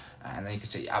system. And then you can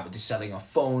say, yeah, but they're selling a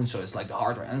phone, so it's like the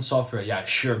hardware and software. Yeah,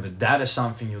 sure, but that is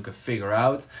something you can figure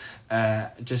out.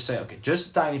 Just say, okay,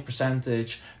 just a tiny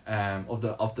percentage of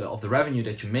the revenue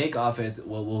that you make of it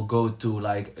will go to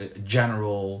like a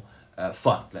general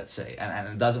fund, let's say. And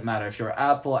it doesn't matter if you're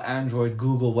Apple, Android,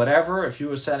 Google, whatever. If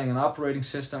you are selling an operating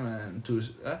system and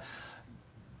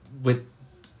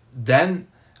then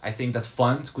I think that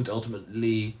fund could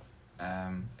ultimately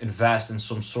invest in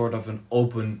some sort of an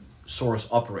open source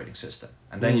operating system,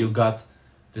 and then you got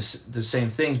the same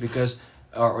things, because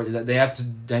or they have to,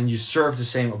 then you serve the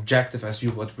same objective as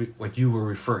what you were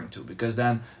referring to, because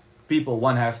then people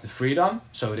have the freedom,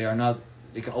 so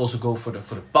they can also go for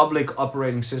the public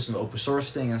operating system, the open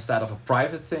source thing, instead of a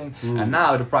private thing. And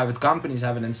now the private companies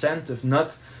have an incentive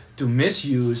not to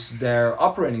misuse their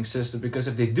operating system, because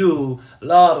if they do, a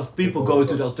lot of people go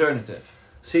to the alternative.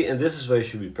 See, and this is why you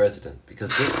should be president,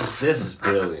 because this is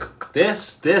brilliant.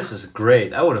 This is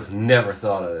great. I would have never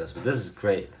thought of this, but this is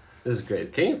great. This is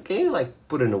great. Can you like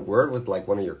put in a word with like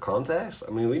one of your contacts?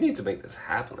 I mean, we need to make this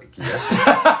happen. Like, yes.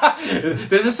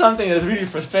 This is something that is really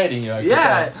frustrating you.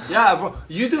 Yeah, bro.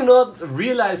 You do not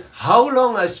realize how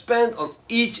long I spent on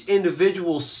each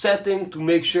individual setting to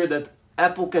make sure that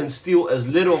Apple can steal as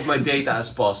little of my data as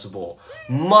possible.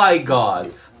 My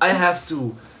God, I have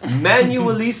to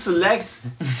manually select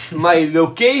my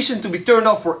location to be turned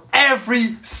off for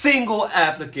every single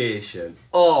application.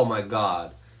 Oh my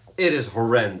God. It is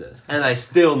horrendous. And I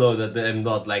still know that I'm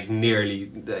not like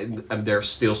there's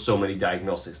still so many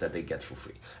diagnostics that they get for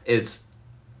free. It's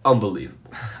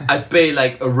unbelievable. I pay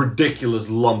like a ridiculous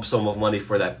lump sum of money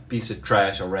for that piece of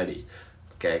trash already.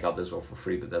 Okay, I got this one for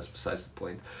free, but that's besides the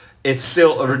point. It's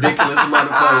still a ridiculous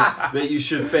amount of money that you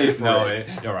should pay for it.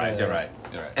 You're right.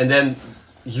 And then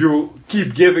you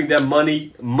keep giving them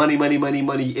money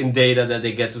in data that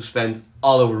they get to spend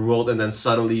all over the world, and then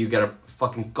suddenly you get a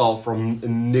fucking call from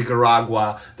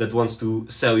Nicaragua that wants to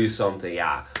sell you something.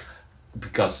 Yeah,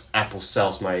 because Apple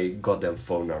sells my goddamn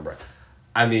phone number.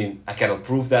 I mean, I cannot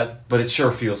prove that, but it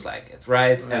sure feels like it,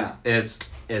 right? Yeah. And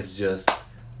it's just...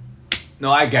 No,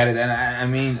 I get it, and I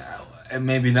mean,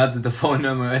 maybe not the phone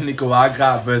number in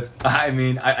Nicaragua, but I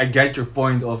mean, I get your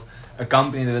point of a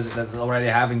company that's already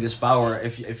having this power.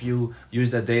 If you use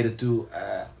that data to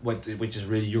which is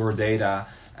really your data,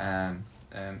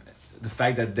 the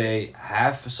fact that they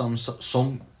have some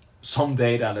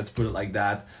data, let's put it like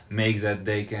that, makes that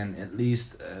they can at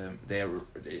least they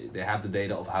have the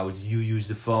data of how you use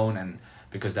the phone, and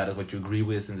because that is what you agree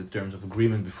with in the terms of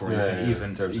agreement before you can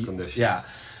even terms and conditions. Yeah.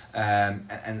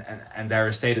 And there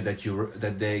is stated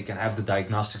that they can have the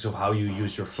diagnostics of how you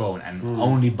use your phone, and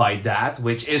only by that,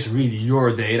 which is really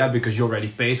your data because you already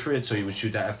paid for it, so you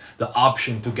should have the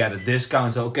option to get a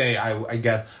discount. So, okay, I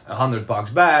get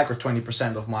 $100 back, or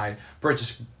 20% of my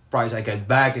purchase price I get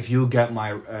back if you get my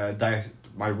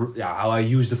how I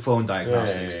use the phone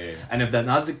diagnostics. Yeah. And if that's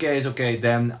not the case, okay,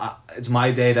 then it's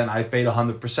my data and I paid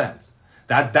 100%.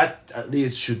 That at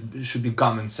least should be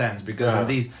common sense, because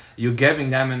indeed you're giving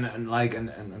them a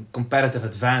competitive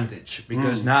advantage,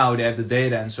 because now they have the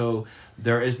data, and so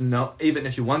there is no, even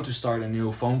if you want to start a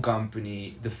new phone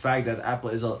company, the fact that Apple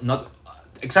is not,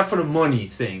 except for the money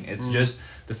thing, it's just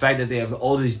the fact that they have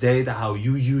all this data, how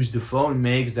you use the phone,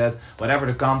 makes that whatever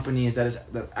the company is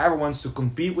that ever wants to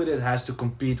compete with it has to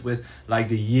compete with like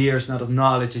the years not of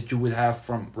knowledge that you would have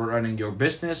from running your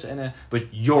business but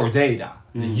your data,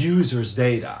 the user's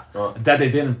data that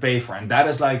they didn't pay for, and that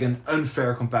is like an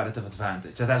unfair competitive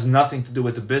advantage that has nothing to do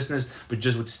with the business but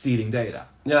just with stealing data.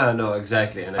 Yeah, no,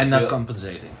 exactly, and not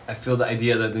compensating. I feel the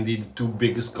idea that indeed the two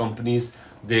biggest companies,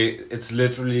 it's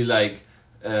literally like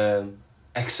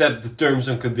accept the terms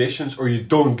and conditions or you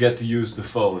don't get to use the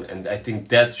phone, and I think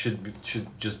that should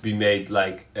just be made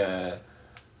like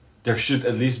there should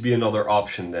at least be another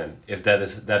option then, if that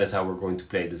is how we're going to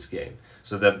play this game.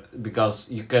 So that,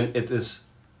 because it is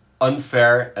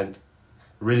unfair and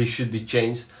really should be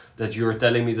changed that you're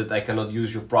telling me that I cannot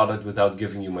use your product without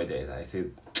giving you my data. I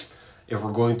think if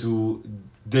we're going to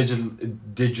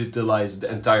digitalize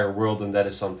the entire world, then that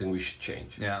is something we should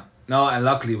change. Yeah. No, and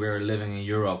luckily we're living in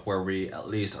Europe where we at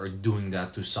least are doing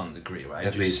that to some degree, right?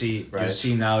 You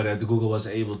see now that Google was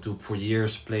able to for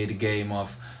years play the game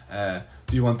of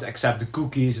do you want to accept the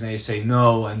cookies, and they say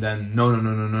no, and then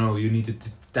no, you needed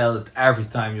to tell it every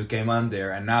time you came on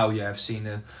there, and now you have seen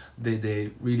that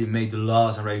they really made the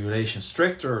laws and regulations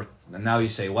stricter, and now you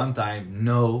say one time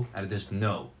no, and it is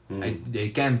no. They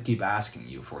can't keep asking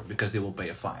you for it because they will pay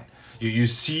a fine. You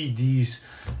see these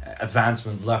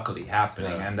advancements luckily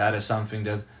happening, and that is something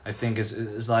that I think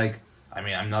is like, I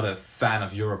mean, I'm not a fan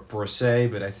of Europe per se,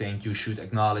 but I think you should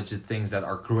acknowledge the things that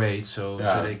are great so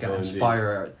they can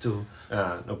inspire to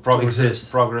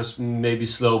exist. Progress may be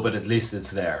slow, but at least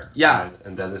it's there. Yeah. Right?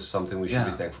 And that is something we should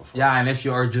be thankful for. Yeah, and if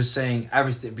you are just saying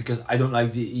everything, because I don't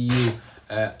like the EU,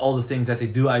 all the things that they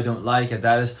do, I don't like it,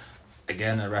 that is,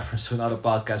 again, a reference to another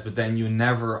podcast, but then you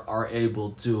never are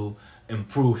able to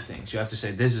improve things. You have to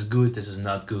say, this is good, this is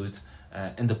not good,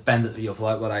 independently of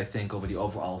what I think over the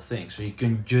overall thing. So you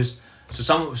can just...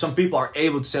 So some people are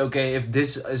able to say, okay, if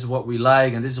this is what we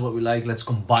like and this is what we like, let's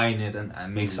combine it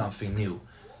and make something new.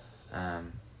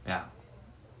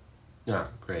 Yeah,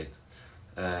 great.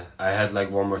 I had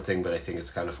like one more thing, but I think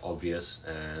it's kind of obvious,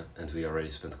 and we already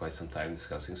spent quite some time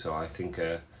discussing. So I think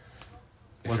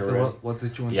what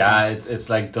did you want to ask? It's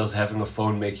like, does having a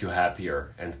phone make you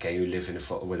happier, and can you live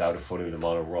without a phone in the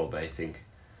modern world? But I think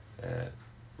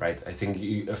I think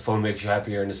a phone makes you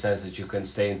happier in the sense that you can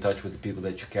stay in touch with the people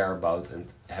that you care about and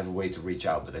have a way to reach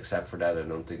out. But except for that, I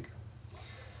don't think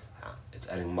it's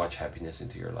adding much happiness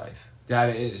into your life. Yeah,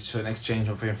 it's an exchange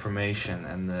of information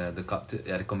and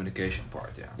the communication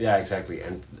part. Yeah, exactly,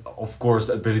 and of course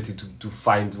the ability to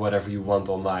find whatever you want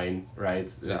online, right?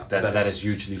 That is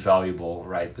hugely valuable,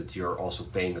 right? But you're also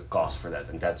paying a cost for that,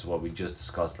 and that's what we just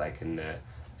discussed, like in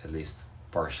at least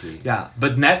partially. Yeah,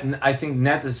 but I think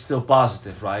net is still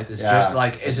positive, right? It's just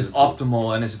like, is it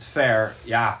optimal and is it fair?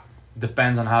 Yeah,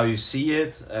 depends on how you see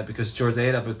it, because it's your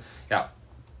data, but yeah.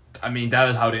 I mean, that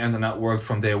is how the internet worked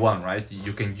from day one, right?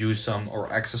 You can use some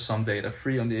or access some data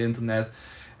free on the internet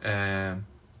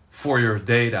for your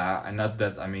data, and not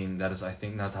that, I mean, that is, I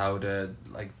think, not how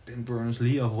Tim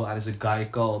Berners-Lee, or what is a guy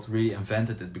called, really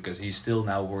invented it, because he's still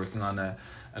now working on an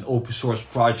open source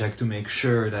project to make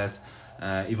sure that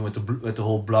even with the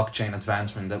whole blockchain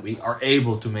advancement, that we are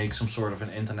able to make some sort of an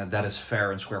internet that is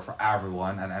fair and square for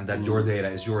everyone, and that your data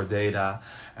is your data,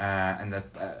 and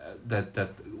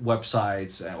that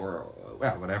websites or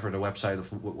whatever the website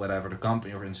of whatever the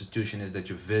company or institution is that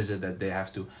you visit, that they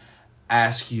have to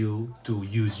ask you to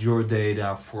use your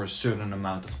data for a certain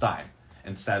amount of time,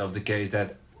 instead of the case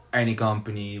that any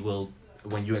company will,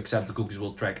 when you accept the cookies,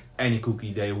 will track any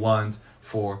cookie they want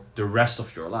for the rest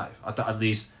of your life. At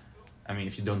least, I mean,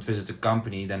 if you don't visit the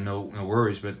company, then no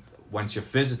worries. But once you've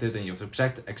visited and you've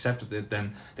accepted it,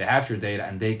 then they have your data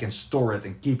and they can store it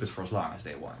and keep it for as long as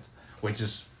they want, which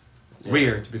is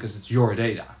weird because it's your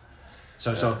data.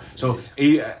 I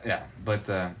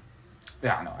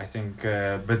think.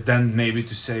 But then maybe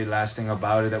to say last thing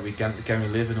about it, that we can we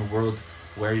live in a world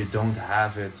where you don't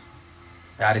have it?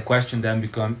 Yeah, the question then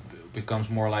becomes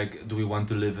more like, do we want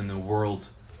to live in a world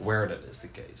where that is the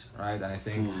case, right? And I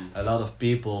think a lot of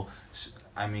people,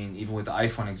 I mean, even with the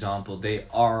iPhone example, they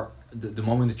are the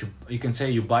moment that you can say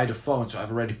you buy the phone, so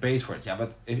I've already paid for it. Yeah,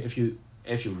 but if you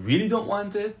really don't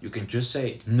want it, you can just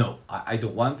say no, I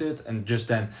don't want it, and just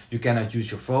then you cannot use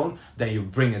your phone. Then you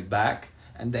bring it back,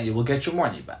 and then you will get your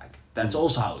money back. That's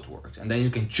also how it works, and then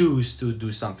you can choose to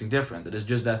do something different. It is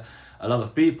just that a lot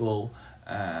of people,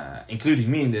 including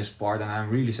me in this part, and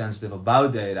I'm really sensitive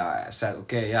about data, I said,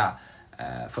 okay,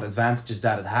 for the advantages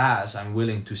that it has, I'm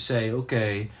willing to say,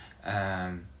 okay,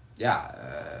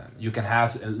 you can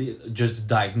have just the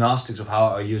diagnostics of how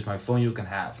I use my phone, you can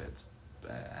have it.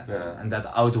 And that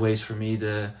outweighs for me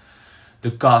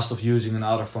the cost of using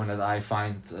another phone that I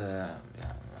find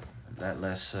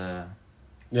less.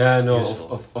 Yeah, no,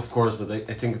 Useful. of course, but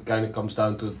I think it kind of comes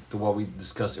down to what we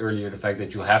discussed earlier, the fact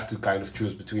that you have to kind of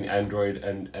choose between Android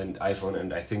and iPhone,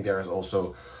 and I think there is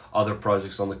also other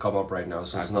projects on the come up right now.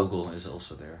 So it's not Google is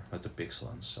also there with the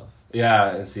Pixel and stuff.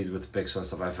 Yeah, and see with the Pixel and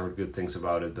stuff, I've heard good things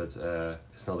about it, but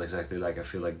it's not exactly like I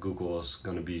feel like Google is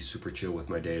gonna be super chill with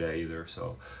my data either.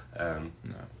 So, No.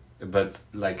 but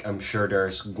like I'm sure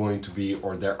there's going to be,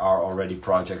 or there are already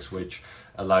projects which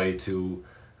allow you to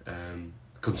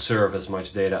conserve as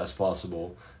much data as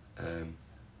possible.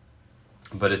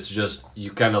 But it's just,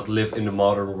 you cannot live in the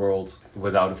modern world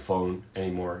without a phone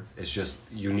anymore. It's just,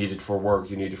 you need it for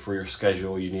work, you need it for your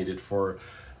schedule, you need it for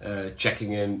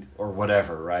checking in or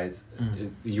whatever, right?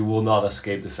 You will not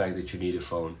escape the fact that you need a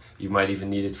phone. You might even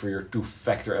need it for your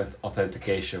two-factor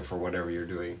authentication for whatever you're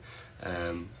doing.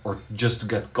 Or just to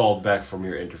get called back from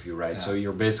your interview, right? Yeah. So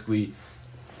you're basically,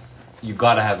 you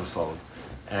gotta have a phone.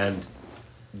 And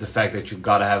the fact that you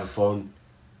gotta have a phone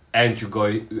and you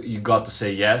got to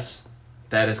say yes,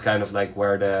 that is kind of like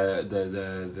where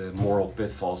the moral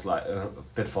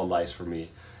pitfall lies for me.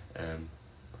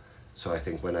 So I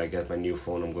think when I get my new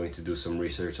phone, I'm going to do some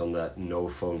research on that no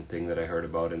phone thing that I heard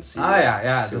about and see what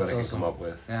I can come up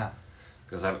with. Yeah.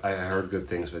 Because I heard good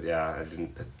things, but yeah, I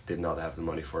did not have the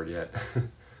money for it yet.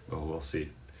 But we'll see.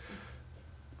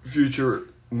 Future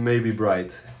may be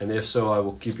bright, and if so, I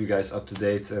will keep you guys up to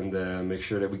date and make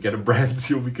sure that we get a brand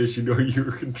deal, because you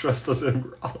can trust us and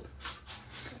we're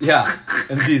honest. Yeah,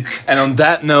 indeed. And on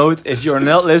that note, if you're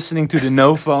not listening to the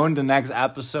No Phone, the next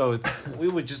episode, we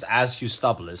would just ask you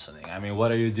stop listening. I mean,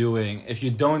 what are you doing? If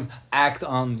you don't act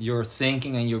on your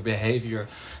thinking and your behavior,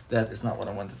 that is not what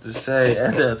I wanted to say,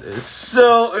 and that is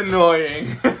so annoying.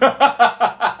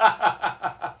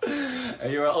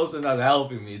 And you are also not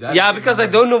helping me. Because I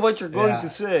don't know what you're going to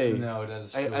say. No, that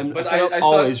is true. But I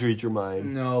always read your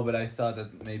mind. No, but I thought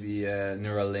that maybe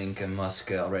Neuralink and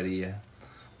Musk already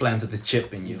planted the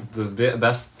chip in you. The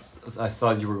best I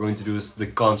thought you were going to do is the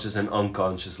conscious and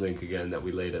unconscious link again that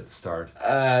we laid at the start.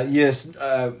 Yes,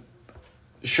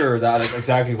 sure, that is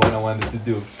exactly what I wanted to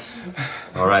do.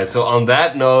 Alright, so on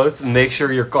that note, make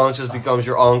sure your conscious becomes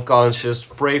your unconscious.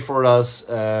 Pray for us,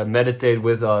 meditate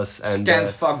with us. And Can't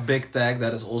fuck big tech,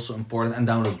 that is also important. And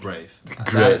download Brave.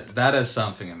 Great. That is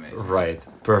something amazing. Right,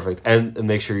 perfect. And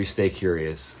make sure you stay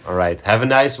curious. Alright, have a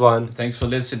nice one. Thanks for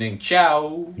listening.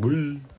 Ciao. Bye.